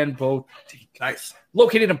Bridal and Boutique. Nice.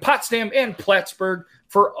 Located in Potsdam and Plattsburgh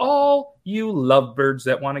for all you lovebirds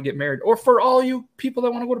that want to get married, or for all you people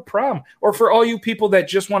that want to go to prom, or for all you people that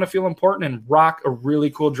just want to feel important and rock a really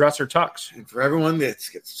cool dress or tux. And for everyone that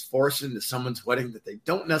gets forced into someone's wedding that they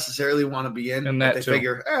don't necessarily want to be in, And that they too.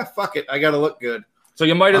 figure, fuck it, I got to look good. So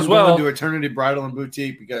you might as I'm well going to Eternity Bridal and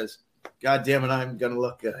Boutique because, God damn it, I'm going to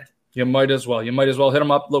look good. You might as well. You might as well hit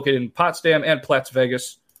them up. Located in Potsdam and Platts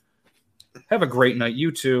Vegas. Have a great night.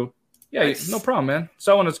 You too. Yeah, Nice. no problem, man.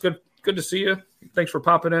 Selwyn, it's good to see you. Thanks for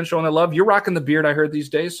popping in, showing that love. You're rocking the beard, I heard, these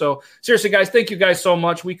days. So seriously, guys, thank you guys so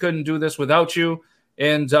much. We couldn't do this without you.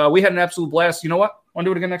 And we had an absolute blast. You know what? Want to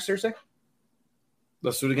do it again next Thursday?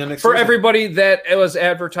 Let's do it again next For Thursday. everybody that it was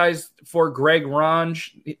advertised for Greg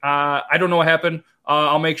Ronge, I don't know what happened.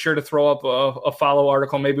 I'll make sure to throw up a follow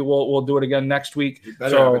article. Maybe we'll do it again next week. You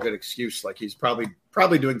better have a good excuse. Like he's probably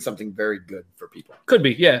doing something very good for people. Could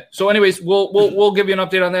be, yeah. So, anyways, we'll give you an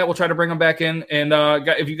update on that. We'll try to bring him back in. And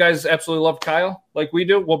if you guys absolutely love Kyle like we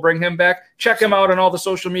do, we'll bring him back. Check him out on all the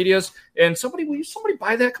social medias. And will somebody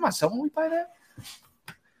buy that? Come on, someone, will we buy that?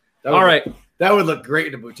 All right. That would look great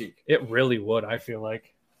in a boutique. It really would, I feel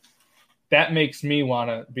like. That makes me want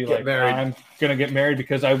to be Get like, married. I'm going to get married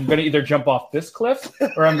because I'm going to either jump off this cliff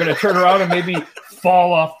or I'm going to turn around and maybe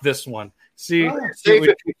fall off this one. See, Safe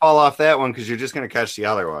if you fall off that one because you're just going to catch the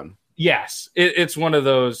other one. yes, it's one of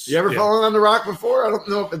those. You ever yeah. fallen on the rock before? I don't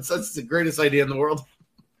know if that's the greatest idea in the world.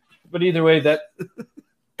 But either way,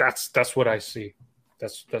 that's what I see.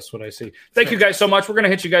 That's what I see. Thank you guys so much. We're going to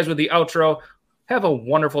hit you guys with the outro. Have a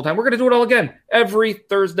wonderful time. We're going to do it all again every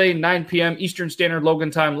Thursday, 9 p.m. Eastern Standard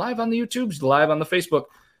Logan time, live on the YouTubes, live on the Facebook.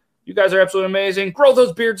 You guys are absolutely amazing. Grow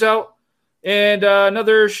those beards out. And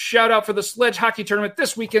another shout out for the Sledge Hockey Tournament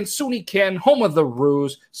this weekend. SUNY Canton, home of the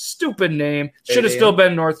Ruse. Stupid name. Should have 8 still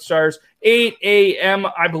been North Stars. 8 a.m.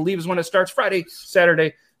 I believe is when it starts. Friday,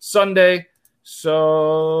 Saturday, Sunday.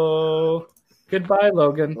 So goodbye,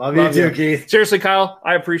 Logan. Love you too, Keith. Seriously, Kyle,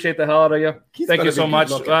 I appreciate the hell out of you. Keith's Thank you gonna so be much.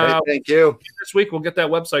 good looking. Hey, thank you. This week, we'll get that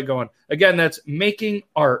website going. Again, that's Making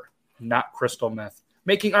Art, not crystal meth.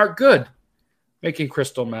 Making art good. Making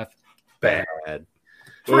crystal meth bad.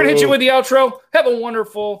 So we're going to hit you with the outro. Have a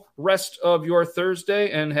wonderful rest of your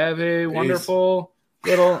Thursday and have a wonderful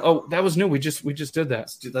little. Oh, that was new. We just did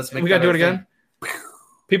that. Let's make We got to that do it our again.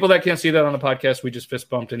 People that can't see that on the podcast, we just fist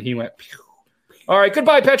bumped and he went. Pew. All right.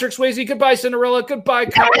 Goodbye, Patrick Swayze. Goodbye, Cinderella. Goodbye,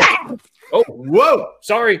 Kyle. Oh, Whoa!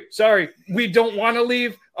 sorry. We don't want to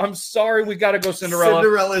leave. I'm sorry. We got to go, Cinderella.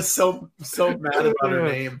 Cinderella is so mad about her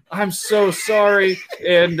name. I'm so sorry.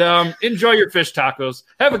 And enjoy your fish tacos.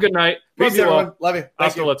 Have a good night. Love Peace, you all. everyone. Love you. Thank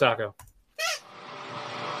Hasta you. la taco.